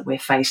demands that we're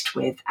faced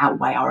with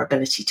outweigh our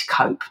ability to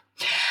cope,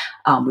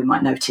 we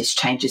might notice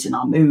changes in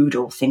our mood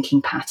or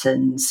thinking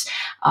patterns,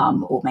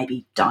 or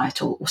maybe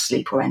diet or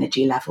sleep or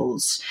energy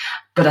levels.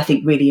 But I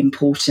think really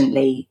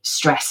importantly,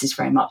 stress is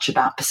very much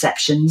about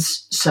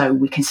perceptions. So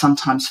we can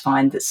sometimes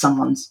find that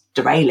someone's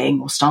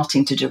derailing or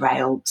starting to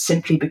derail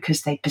simply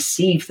because they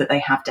perceive that they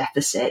have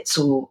deficits,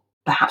 or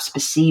perhaps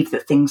perceive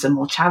that things are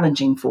more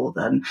challenging for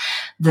them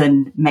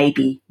than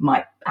maybe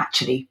might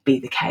actually be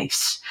the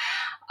case.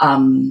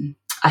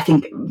 I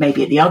think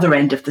maybe at the other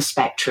end of the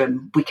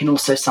spectrum, we can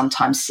also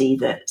sometimes see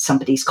that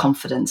somebody's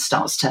confidence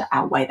starts to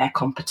outweigh their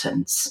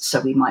competence. So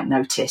we might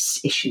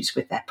notice issues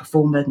with their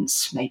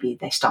performance. Maybe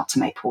they start to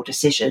make poor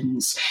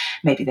decisions.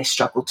 Maybe they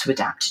struggle to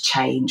adapt to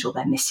change, or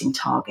they're missing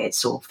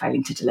targets or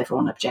failing to deliver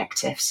on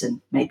objectives, and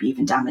maybe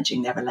even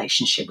damaging their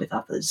relationship with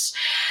others.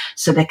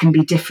 So there can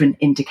be different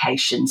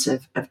indications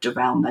of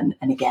derailment.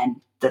 And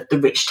again, the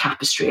rich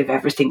tapestry of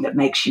everything that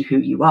makes you who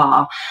you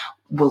are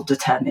will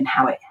determine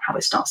how it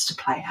starts to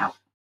play out.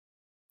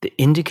 The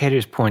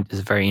indicators point is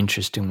a very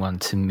interesting one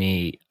to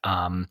me,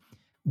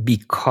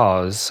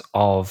 because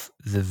of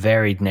the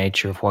varied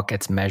nature of what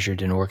gets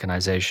measured in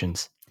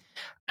organizations.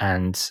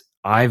 And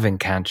I've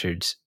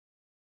encountered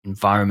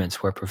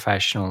environments where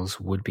professionals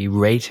would be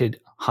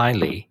rated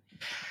highly,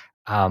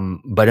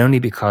 but only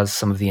because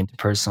some of the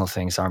interpersonal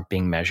things aren't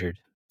being measured.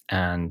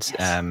 And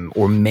Yes.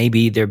 Or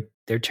maybe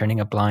they're turning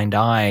a blind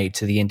eye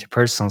to the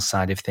interpersonal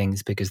side of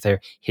things because they're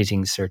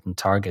hitting certain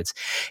targets.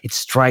 It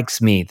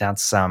strikes me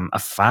that's a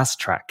fast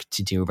track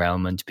to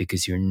derailment,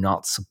 because you're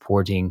not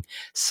supporting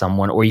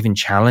someone or even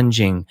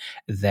challenging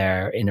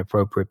their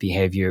inappropriate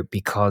behavior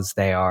because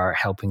they are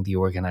helping the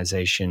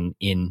organization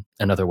in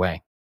another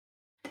way.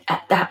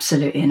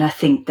 Absolutely. And I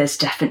think there's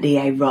definitely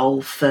a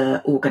role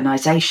for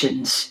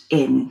organisations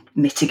in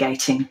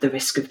mitigating the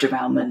risk of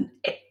derailment,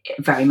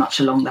 very much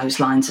along those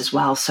lines as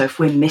well. So if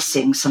we're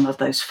missing some of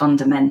those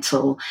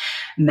fundamental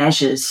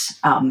measures,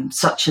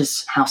 such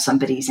as how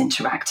somebody's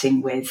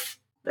interacting with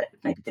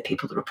maybe the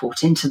people that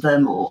report into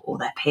them, or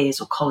their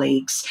peers or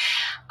colleagues,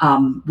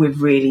 we're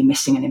really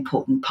missing an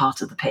important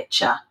part of the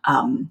picture.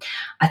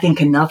 I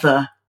think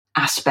another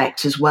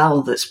aspect as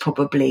well that's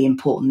probably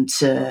important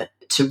to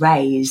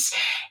raise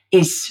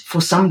is,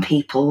 for some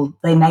people,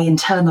 they may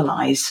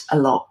internalize a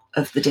lot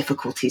of the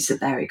difficulties that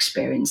they're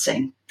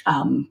experiencing,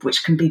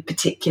 which can be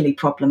particularly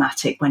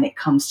problematic when it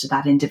comes to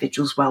that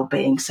individual's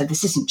well-being. So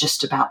this isn't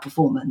just about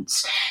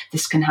performance.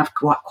 This can have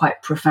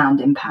quite profound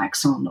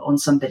impacts on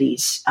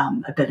somebody's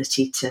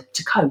ability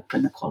to cope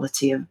and the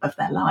quality of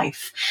their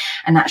life.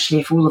 And actually,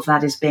 if all of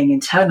that is being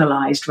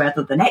internalized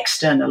rather than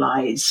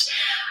externalized,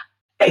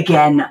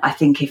 again, I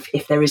think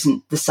if there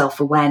isn't the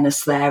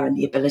self-awareness there and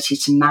the ability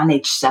to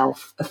manage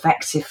self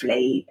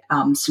effectively,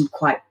 some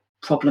quite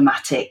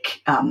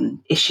problematic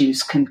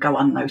issues can go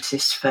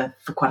unnoticed for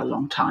quite a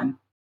long time.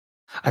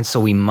 And so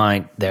we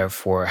might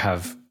therefore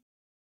have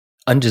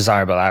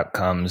undesirable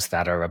outcomes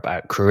that are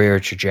about career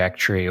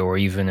trajectory or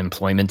even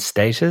employment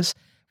status.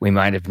 We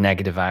might have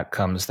negative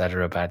outcomes that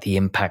are about the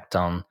impact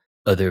on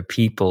other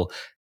people.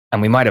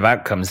 And we might have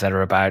outcomes that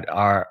are about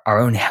our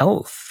own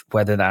health,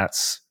 whether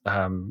that's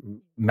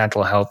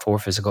mental health or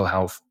physical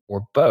health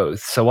or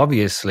both. So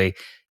obviously,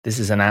 this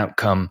is an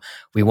outcome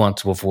we want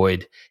to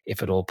avoid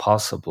if at all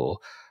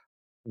possible.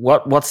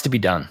 What's to be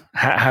done?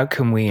 How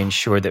can we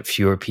ensure that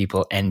fewer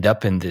people end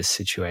up in this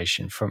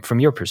situation from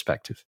your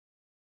perspective?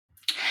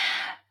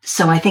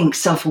 So I think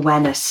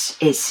self-awareness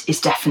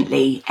is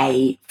definitely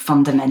a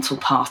fundamental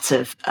part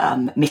of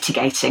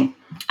mitigating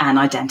and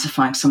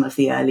identifying some of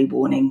the early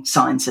warning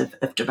signs of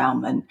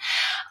derailment.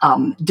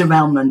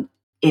 Derailment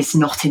is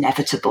not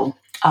inevitable.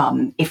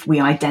 If we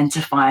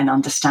identify and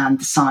understand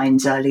the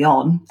signs early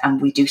on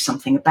and we do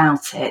something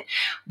about it,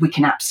 we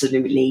can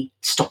absolutely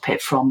stop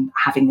it from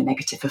having the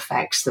negative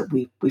effects that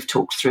we've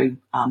talked through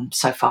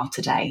so far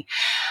today.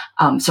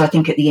 So I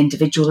think at the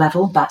individual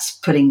level, that's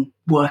putting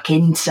work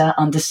into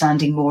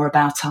understanding more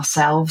about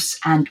ourselves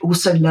and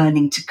also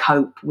learning to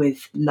cope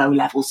with low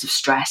levels of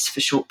stress for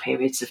short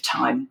periods of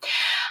time.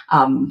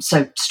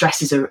 So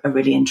stress is a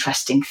really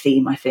interesting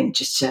theme, I think,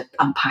 just to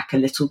unpack a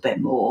little bit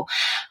more,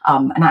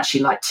 and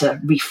actually like to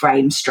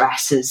reframe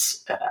stress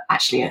as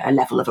actually a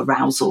level of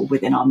arousal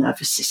within our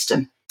nervous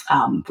system,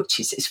 which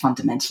is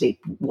fundamentally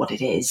what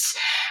it is.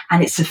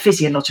 And it's a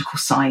physiological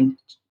sign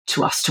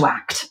to us to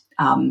act.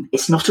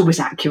 It's not always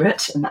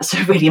accurate, and that's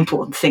a really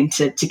important thing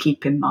to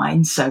keep in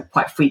mind. So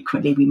quite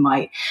frequently we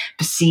might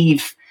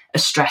perceive a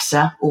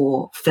stressor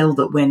or feel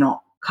that we're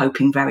not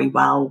coping very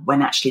well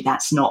when actually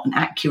that's not an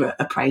accurate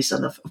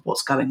appraisal of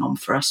what's going on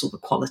for us or the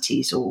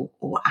qualities or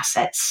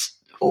assets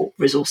or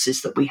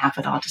resources that we have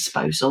at our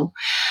disposal.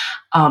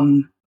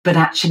 But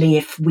actually,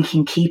 if we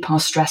can keep our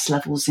stress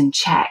levels in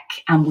check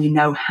and we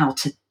know how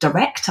to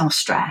direct our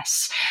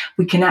stress,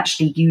 we can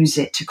actually use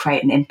it to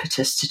create an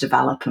impetus to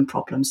develop and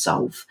problem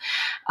solve.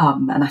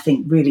 And I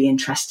think really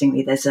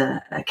interestingly, there's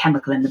a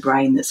chemical in the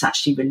brain that's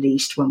actually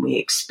released when we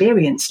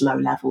experience low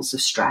levels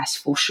of stress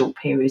for short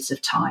periods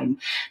of time.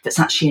 That's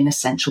actually an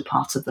essential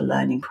part of the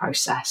learning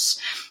process,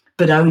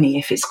 but only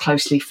if it's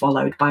closely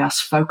followed by us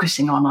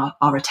focusing on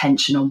our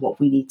attention on what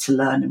we need to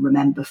learn and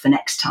remember for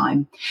next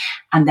time.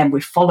 And then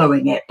we're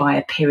following it by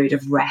a period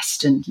of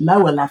rest and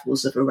lower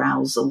levels of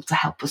arousal to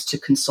help us to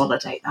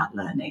consolidate that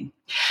learning.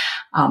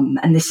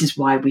 And this is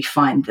why we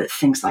find that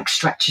things like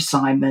stretch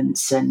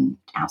assignments and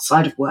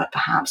outside of work,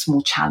 perhaps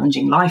more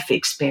challenging life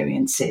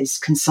experiences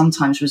can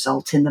sometimes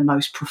result in the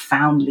most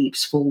profound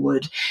leaps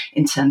forward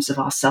in terms of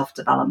our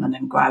self-development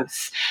and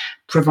growth,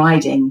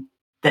 providing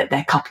that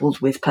they're coupled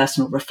with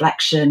personal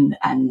reflection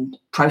and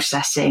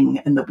processing,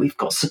 and that we've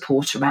got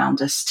support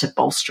around us to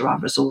bolster our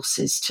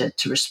resources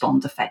to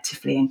respond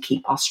effectively and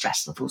keep our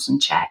stress levels in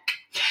check.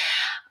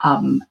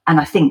 And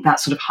I think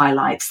that sort of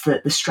highlights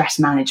that the stress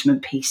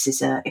management piece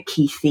is a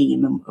key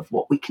theme of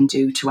what we can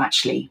do to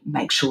actually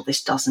make sure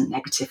this doesn't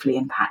negatively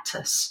impact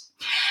us.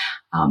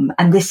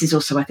 And this is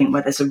also, I think,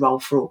 where there's a role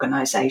for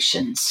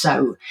organisations.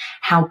 So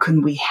how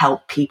can we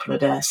help people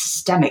at a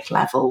systemic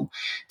level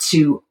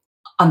to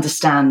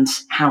understand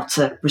how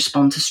to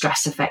respond to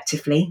stress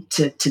effectively,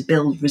 to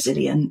build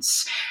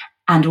resilience,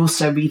 and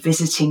also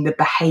revisiting the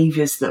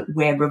behaviours that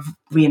we're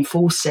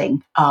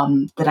reinforcing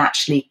that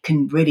actually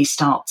can really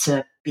start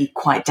to be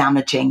quite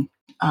damaging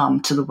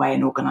to the way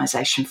an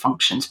organisation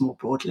functions more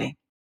broadly.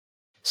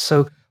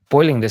 So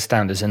boiling this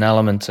down, there's an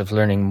element of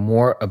learning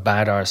more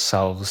about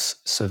ourselves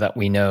so that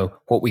we know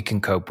what we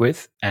can cope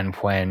with and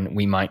when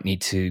we might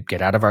need to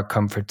get out of our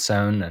comfort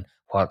zone, and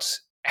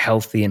what's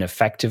healthy and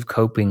effective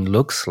coping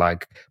looks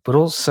like, but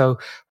also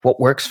what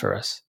works for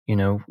us. You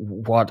know,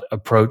 what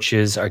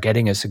approaches are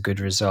getting us a good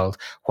result,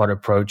 what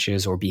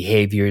approaches or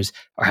behaviors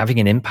are having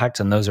an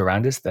impact on those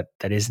around us that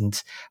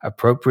isn't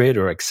appropriate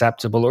or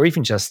acceptable or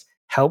even just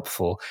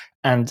helpful.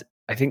 And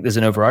I think there's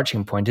an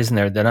overarching point, isn't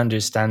there, that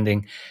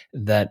understanding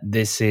that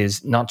this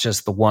is not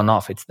just the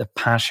one-off, it's the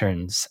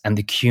patterns and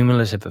the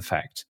cumulative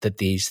effect that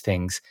these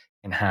things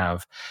can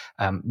have,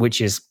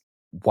 which is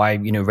why,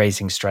 you know,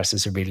 raising stress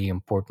is a really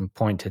important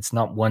point. It's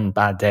not one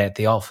bad day at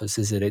the office,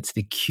 is it? It's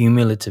the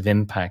cumulative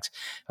impact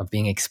of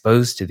being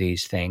exposed to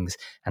these things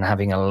and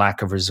having a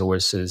lack of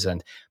resources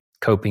and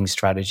coping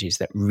strategies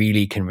that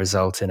really can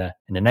result in a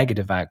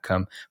negative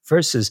outcome,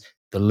 versus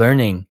the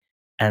learning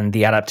and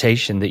the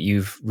adaptation that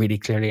you've really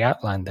clearly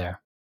outlined there.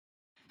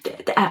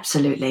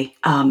 Absolutely.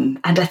 And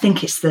I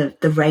think it's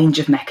the range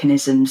of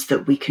mechanisms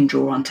that we can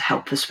draw on to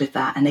help us with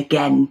that. And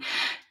again,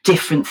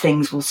 different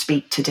things will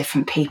speak to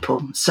different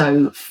people.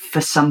 So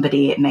for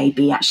somebody, it may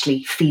be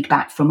actually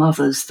feedback from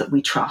others that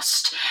we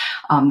trust,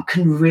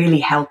 can really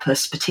help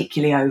us,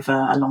 particularly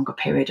over a longer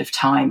period of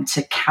time,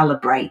 to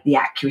calibrate the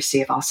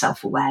accuracy of our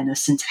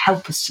self-awareness and to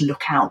help us to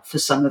look out for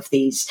some of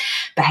these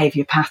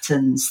behavior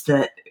patterns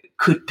that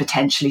could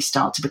potentially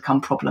start to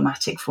become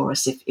problematic for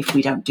us if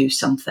we don't do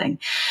something.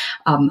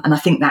 And I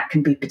think that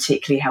can be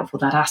particularly helpful,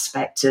 that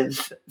aspect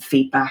of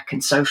feedback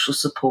and social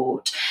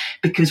support,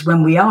 because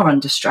when we are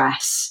under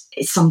stress,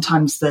 it's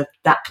sometimes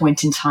that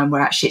point in time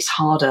where actually it's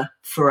harder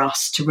for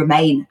us to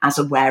remain as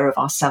aware of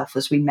ourselves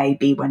as we may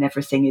be when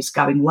everything is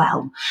going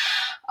well.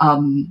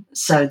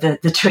 So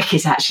the trick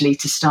is actually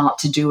to start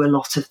to do a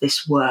lot of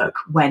this work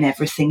when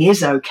everything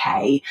is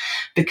okay,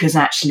 because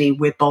actually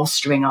we're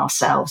bolstering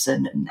ourselves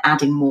and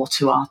adding more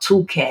to our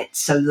toolkit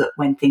so that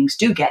when things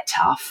do get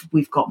tough,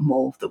 we've got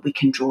more that we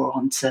can draw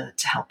on to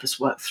help us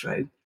work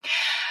through.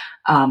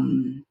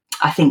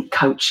 I think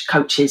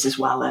coaches as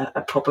well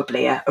are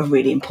probably a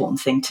really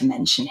important thing to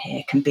mention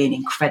here. Can be an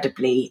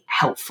incredibly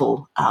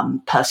helpful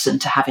person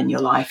to have in your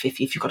life if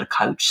you've got a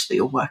coach that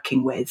you're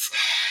working with,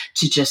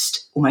 to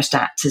just almost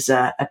act as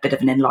a bit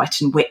of an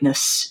enlightened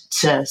witness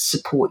to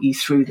support you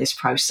through this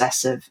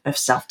process of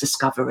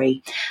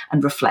self-discovery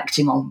and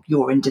reflecting on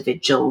your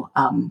individual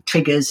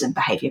triggers and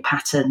behavior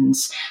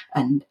patterns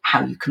and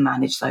how you can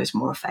manage those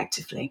more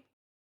effectively.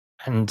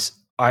 And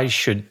I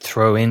should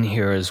throw in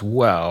here as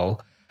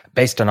well,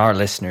 based on our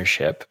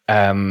listenership,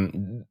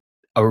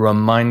 a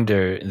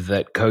reminder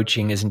that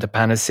coaching isn't a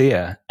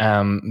panacea,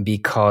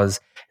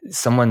 because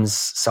someone's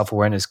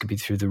self-awareness could be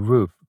through the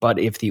roof. But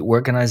if the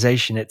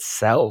organization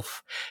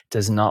itself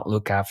does not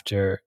look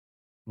after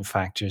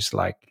factors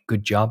like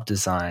good job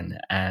design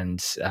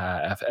and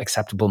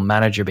acceptable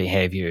manager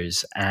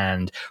behaviors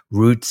and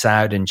roots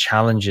out and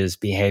challenges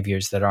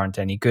behaviors that aren't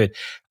any good,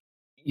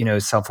 you know,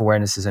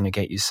 self-awareness is going to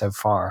get you so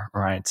far,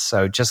 right?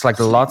 So just like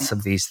lots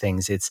of these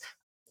things, it's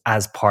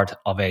as part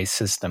of a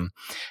system.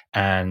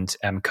 And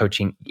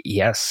coaching,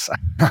 yes,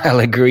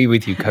 I'll agree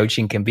with you.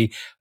 Coaching can be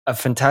a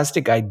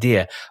fantastic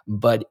idea,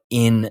 but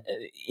in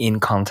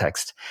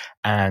context.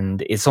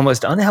 And it's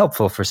almost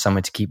unhelpful for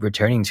someone to keep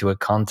returning to a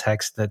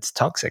context that's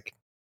toxic.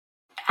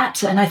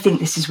 Absolutely. And I think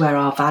this is where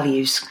our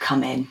values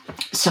come in.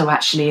 So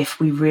actually, if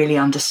we really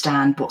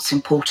understand what's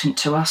important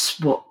to us,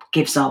 what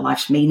gives our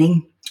lives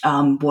meaning,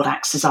 what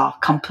acts as our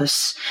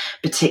compass,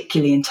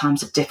 particularly in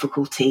times of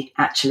difficulty,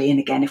 actually. And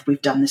again, if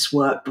we've done this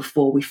work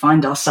before, we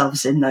find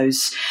ourselves in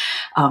those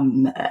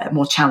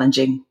more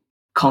challenging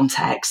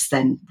contexts,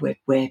 then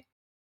we're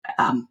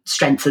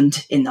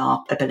strengthened in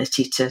our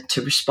ability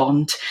to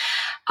respond.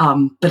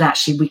 But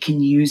actually, we can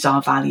use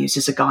our values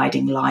as a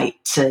guiding light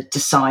to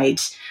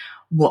decide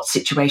what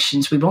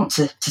situations we want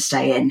to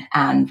stay in,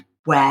 and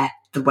where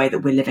the way that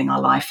we're living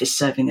our life is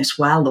serving us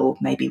well, or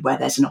maybe where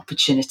there's an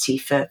opportunity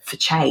for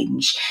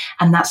change.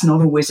 And that's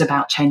not always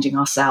about changing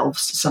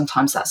ourselves.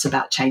 Sometimes that's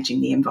about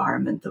changing the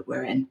environment that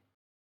we're in.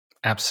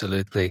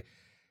 Absolutely.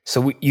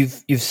 So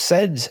you've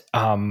said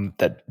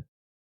that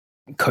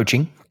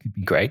coaching could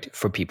be great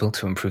for people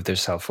to improve their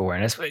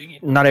self-awareness, but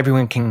not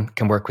everyone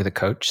can work with a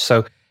coach.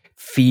 So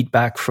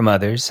feedback from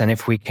others, and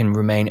if we can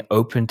remain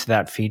open to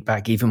that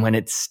feedback, even when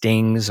it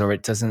stings or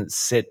it doesn't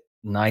sit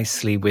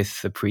nicely with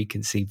the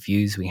preconceived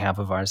views we have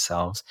of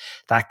ourselves,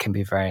 that can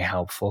be very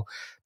helpful.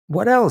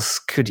 What else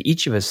could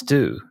each of us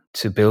do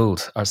to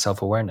build our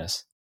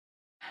self-awareness?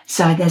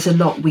 So there's a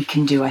lot we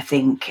can do, I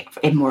think,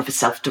 in more of a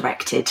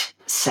self-directed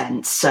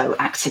sense. So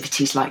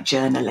activities like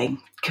journaling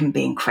can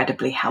be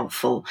incredibly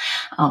helpful.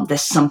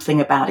 There's something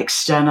about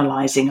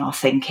externalizing our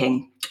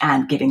thinking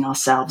and giving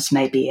ourselves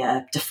maybe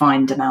a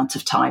defined amount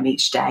of time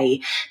each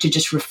day to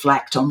just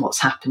reflect on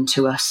what's happened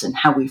to us and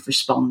how we've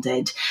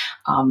responded,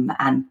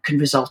 and can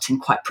result in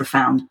quite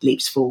profound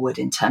leaps forward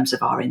in terms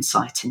of our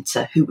insight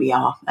into who we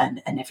are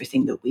and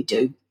everything that we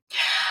do.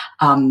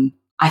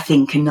 I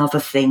think another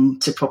thing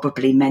to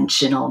probably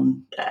mention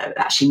on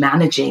actually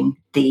managing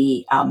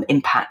the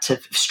impact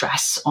of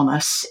stress on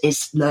us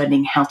is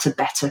learning how to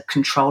better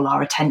control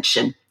our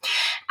attention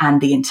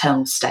and the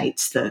internal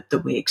states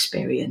that we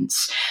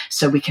experience.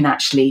 So we can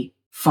actually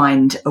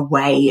find a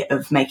way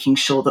of making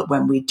sure that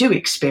when we do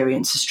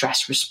experience a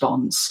stress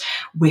response,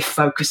 we're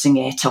focusing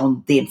it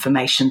on the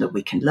information that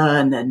we can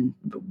learn and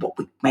what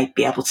we may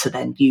be able to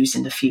then use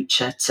in the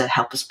future to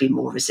help us be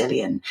more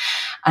resilient.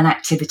 And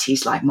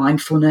activities like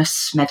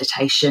mindfulness,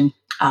 meditation,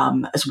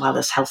 as well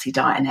as healthy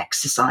diet and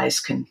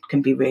exercise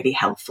can be really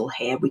helpful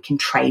here. We can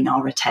train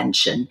our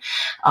attention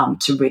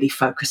to really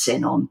focus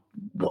in on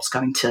what's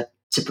going to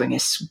bring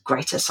us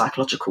greater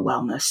psychological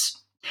wellness.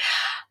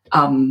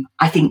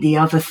 I think the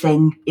other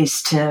thing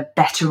is to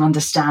better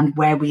understand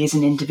where we as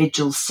an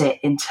individual sit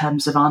in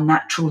terms of our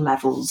natural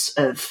levels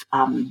of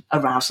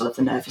arousal of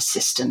the nervous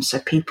system. So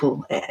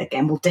people,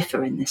 again, will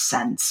differ in this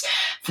sense.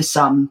 For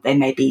some, they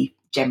may be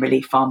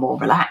generally far more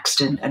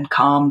relaxed and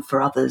calm.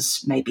 For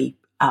others, maybe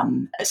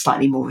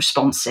slightly more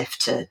responsive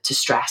to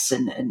stress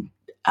and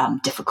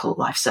difficult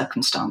life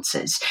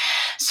circumstances.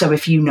 So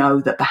if you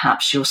know that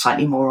perhaps you're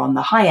slightly more on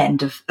the high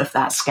end of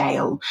that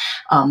scale,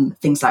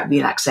 things like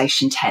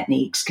relaxation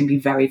techniques can be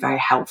very, very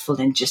helpful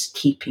in just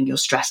keeping your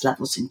stress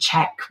levels in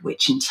check,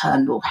 which in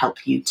turn will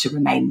help you to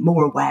remain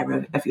more aware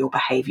of your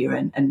behavior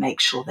and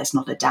make sure there's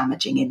not a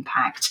damaging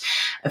impact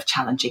of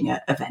challenging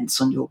events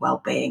on your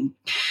well-being.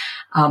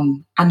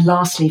 And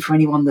lastly, for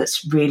anyone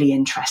that's really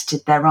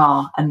interested, there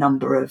are a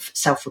number of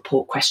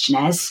self-report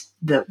questionnaires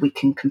that we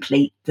can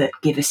complete that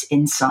give us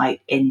insight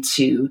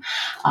into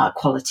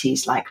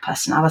qualities like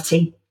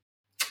personality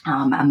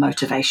and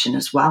motivation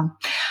as well.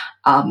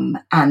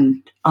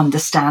 And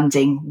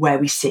understanding where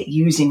we sit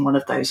using one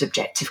of those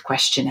objective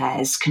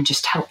questionnaires can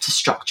just help to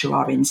structure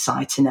our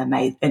insight in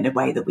a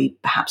way that we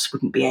perhaps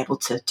wouldn't be able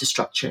to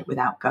structure it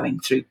without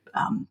going through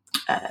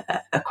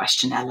a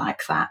questionnaire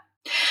like that.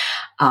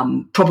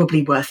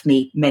 Probably worth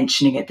me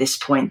mentioning at this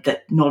point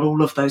that not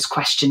all of those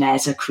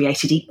questionnaires are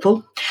created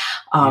equal.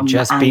 You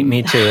just beat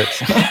me to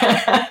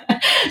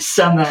it.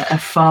 Some are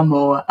far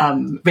more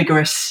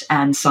rigorous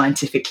and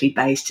scientifically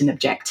based and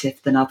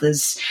objective than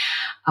others.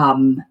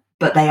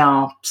 But they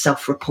are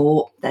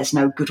self-report. There's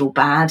no good or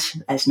bad.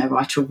 There's no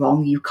right or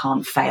wrong. You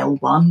can't fail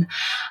one.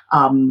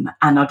 And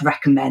I'd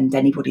recommend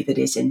anybody that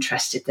is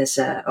interested, there's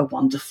a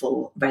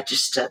wonderful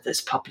register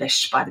that's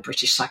published by the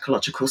British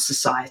Psychological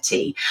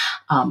Society,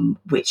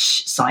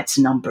 which cites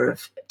a number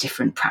of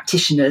different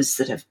practitioners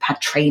that have had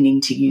training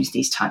to use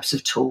these types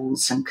of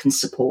tools and can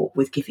support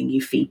with giving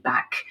you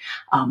feedback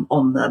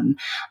on them.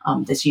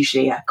 There's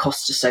usually a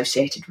cost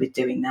associated with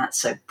doing that,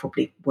 so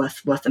probably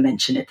worth a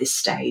mention at this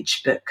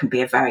stage, but can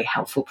be a very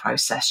helpful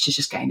process to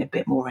just gain a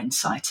bit more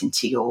insight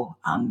into your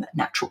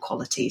natural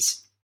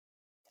qualities.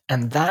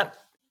 And that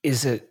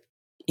is an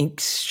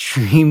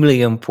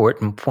extremely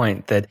important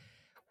point, that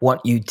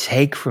what you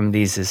take from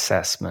these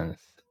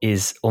assessments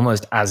is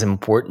almost as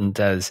important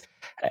as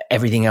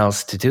everything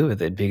else to do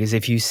with it. Because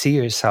if you see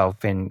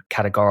yourself in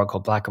categorical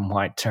black and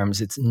white terms,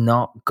 it's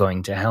not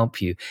going to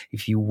help you.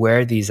 If you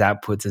wear these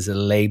outputs as a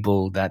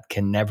label that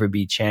can never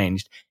be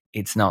changed,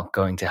 it's not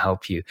going to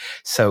help you.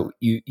 So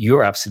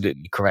you're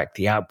absolutely correct.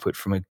 The output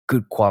from a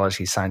good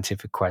quality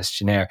scientific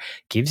questionnaire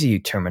gives you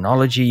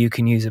terminology you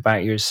can use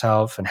about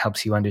yourself and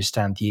helps you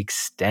understand the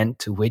extent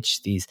to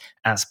which these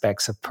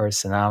aspects of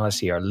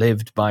personality are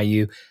lived by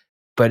you.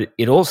 but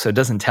it also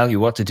doesn't tell you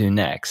what to do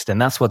next.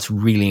 And that's what's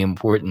really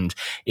important.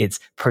 It's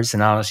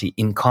personality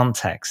in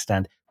context.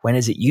 And when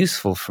is it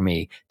useful for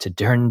me to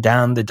turn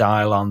down the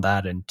dial on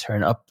that and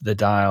turn up the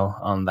dial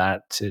on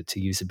that, to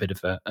use a bit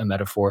of a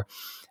metaphor?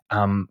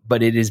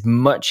 But it is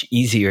much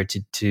easier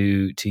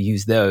to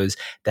use those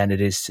than it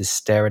is to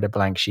stare at a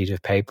blank sheet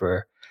of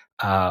paper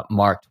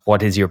marked,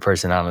 what is your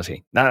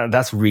personality?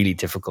 That's really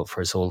difficult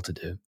for us all to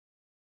do.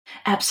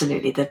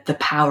 Absolutely. The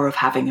power of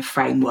having a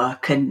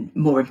framework, and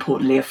more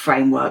importantly, a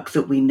framework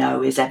that we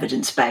know is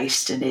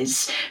evidence-based and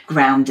is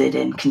grounded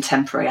in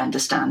contemporary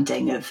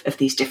understanding of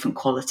these different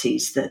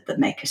qualities that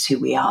make us who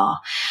we are.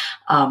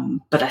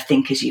 But I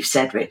think, as you've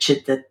said,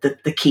 Richard,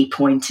 the key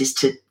point is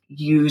to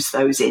use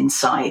those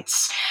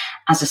insights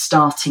as a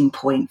starting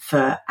point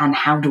for, and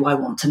how do I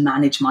want to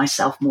manage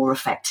myself more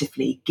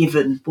effectively,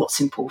 given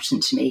what's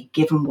important to me,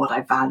 given what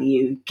I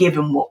value,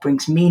 given what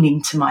brings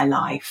meaning to my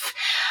life.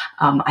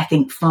 I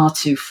think far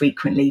too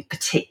frequently,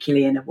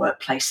 particularly in a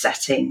workplace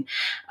setting,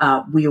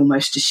 we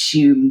almost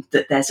assume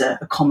that there's a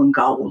common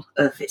goal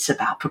of it's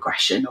about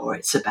progression, or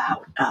it's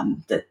about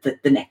the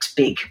next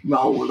big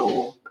role,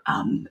 or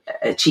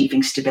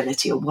achieving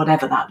stability, or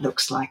whatever that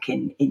looks like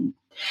in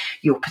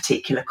your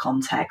particular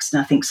context.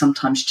 And I think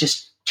sometimes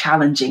just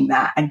challenging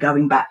that and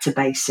going back to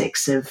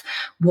basics of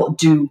what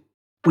do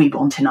we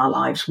want in our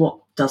lives, what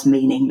does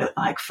meaning look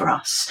like for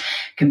us,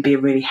 can be a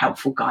really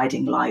helpful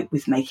guiding light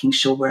with making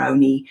sure we're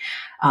only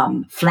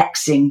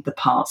flexing the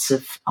parts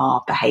of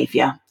our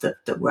behaviour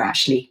that we're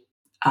actually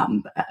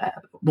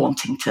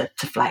wanting to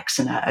flex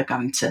and are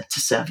going to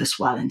serve us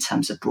well in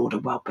terms of broader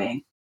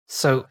well-being.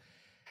 So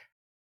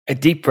a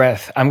deep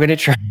breath. I'm going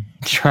to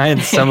try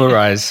and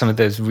summarize some of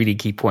those really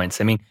key points.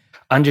 I mean,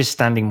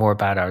 understanding more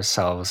about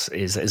ourselves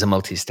is a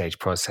multi-stage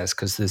process,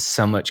 because there's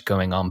so much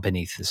going on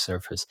beneath the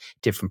surface,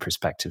 different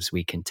perspectives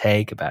we can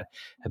take about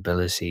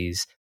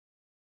abilities,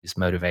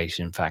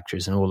 motivation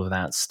factors, and all of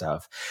that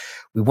stuff.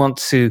 We want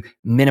to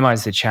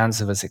minimize the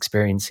chance of us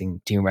experiencing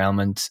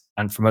derailment.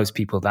 And for most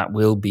people, that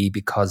will be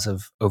because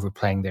of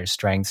overplaying their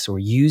strengths or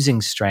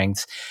using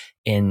strengths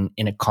in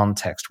a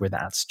context where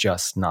that's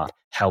just not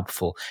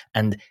helpful,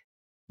 and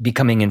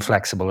becoming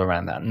inflexible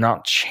around that,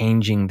 not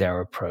changing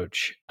their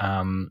approach.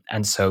 And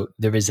so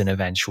there is an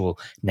eventual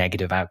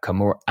negative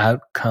outcome or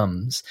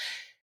outcomes.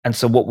 And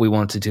so what we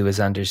want to do is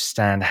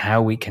understand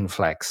how we can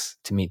flex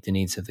to meet the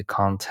needs of the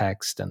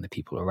context and the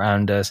people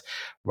around us,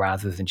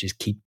 rather than just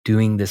keep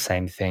doing the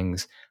same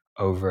things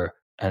over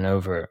and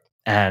over.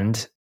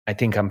 And I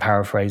think I'm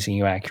paraphrasing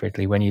you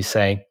accurately when you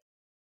say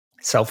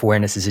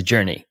self-awareness is a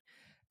journey.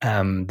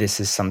 This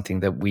is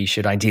something that we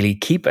should ideally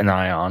keep an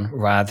eye on,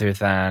 rather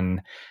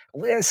than,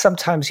 well,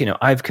 sometimes,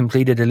 I've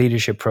completed a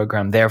leadership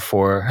program,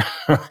 therefore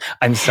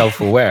I'm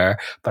self-aware,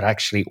 but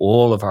actually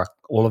all of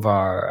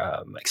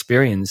our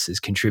experiences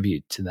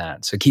contribute to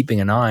that. So keeping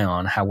an eye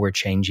on how we're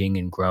changing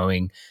and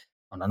growing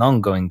on an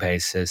ongoing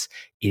basis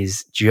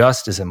is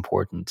just as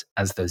important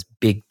as those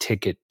big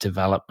ticket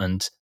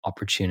development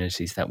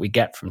opportunities that we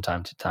get from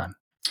time to time.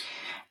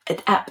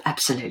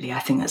 Absolutely. I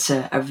think that's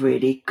a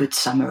really good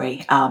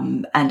summary.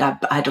 And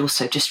I'd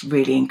also just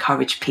really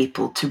encourage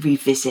people to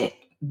revisit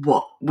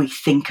what we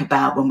think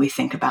about when we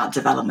think about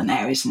development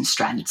areas and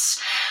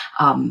strengths.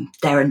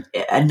 There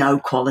are no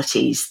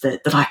qualities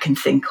that I can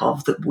think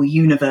of that we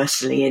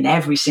universally, in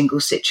every single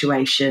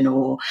situation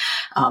or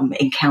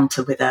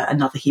encounter with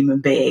another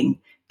human being,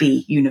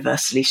 be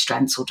universally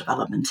strengths or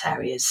development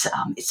areas.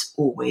 It's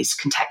always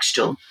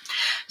contextual.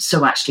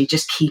 So actually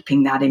just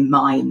keeping that in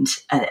mind,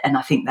 and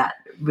I think that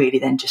really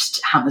then just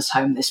hammers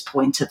home this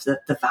point of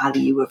the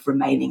value of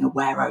remaining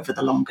aware over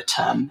the longer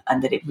term,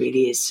 and that it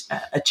really is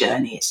a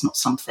journey. It's not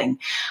something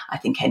I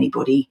think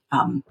anybody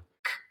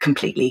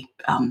completely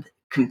can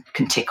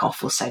tick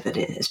off or say that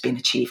it has been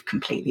achieved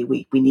completely.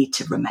 We need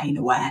to remain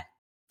aware.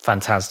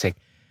 Fantastic.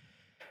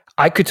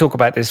 I could talk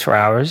about this for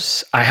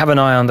hours. I have an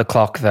eye on the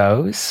clock,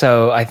 though,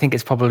 so I think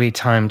it's probably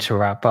time to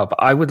wrap up.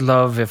 I would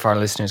love if our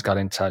listeners got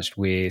in touch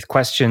with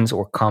questions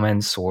or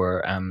comments,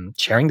 or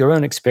sharing their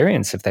own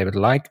experience if they would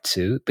like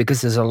to,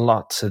 because there's a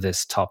lot to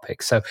this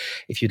topic. So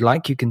if you'd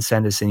like, you can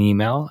send us an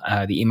email.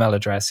 The email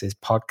address is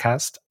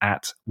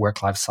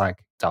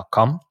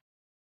podcast@worklifepsych.com.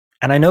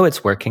 And I know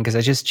it's working because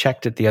I just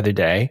checked it the other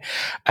day.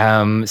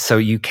 So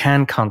you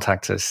can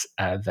contact us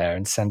there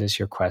and send us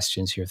your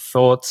questions, your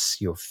thoughts,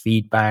 your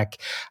feedback.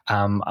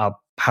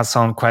 I'll pass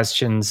on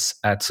questions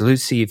to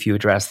Lucy if you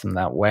address them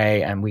that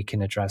way, and we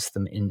can address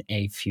them in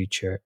a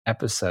future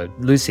episode.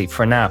 Lucy,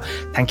 for now,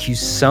 thank you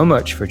so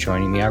much for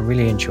joining me. I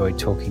really enjoyed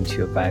talking to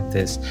you about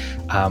this.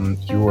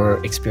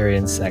 Your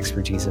experience and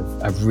expertise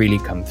have really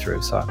come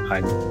through. So I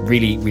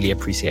really, really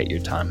appreciate your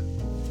time.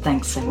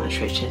 Thanks so much,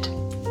 Richard.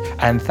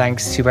 And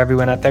thanks to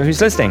everyone out there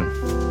who's listening.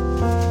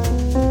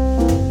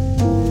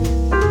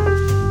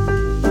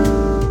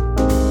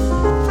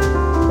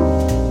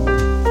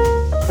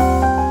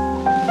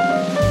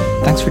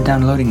 Thanks for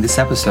downloading this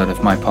episode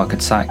of My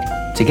Pocket Psych.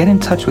 To get in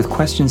touch with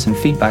questions and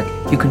feedback,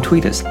 you can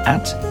tweet us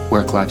at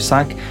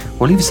WorkLifePsych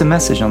or leave us a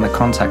message on the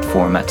contact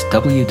form at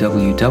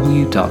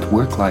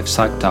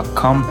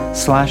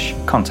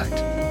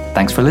www.worklifepsych.com/contact.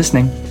 Thanks for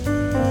listening.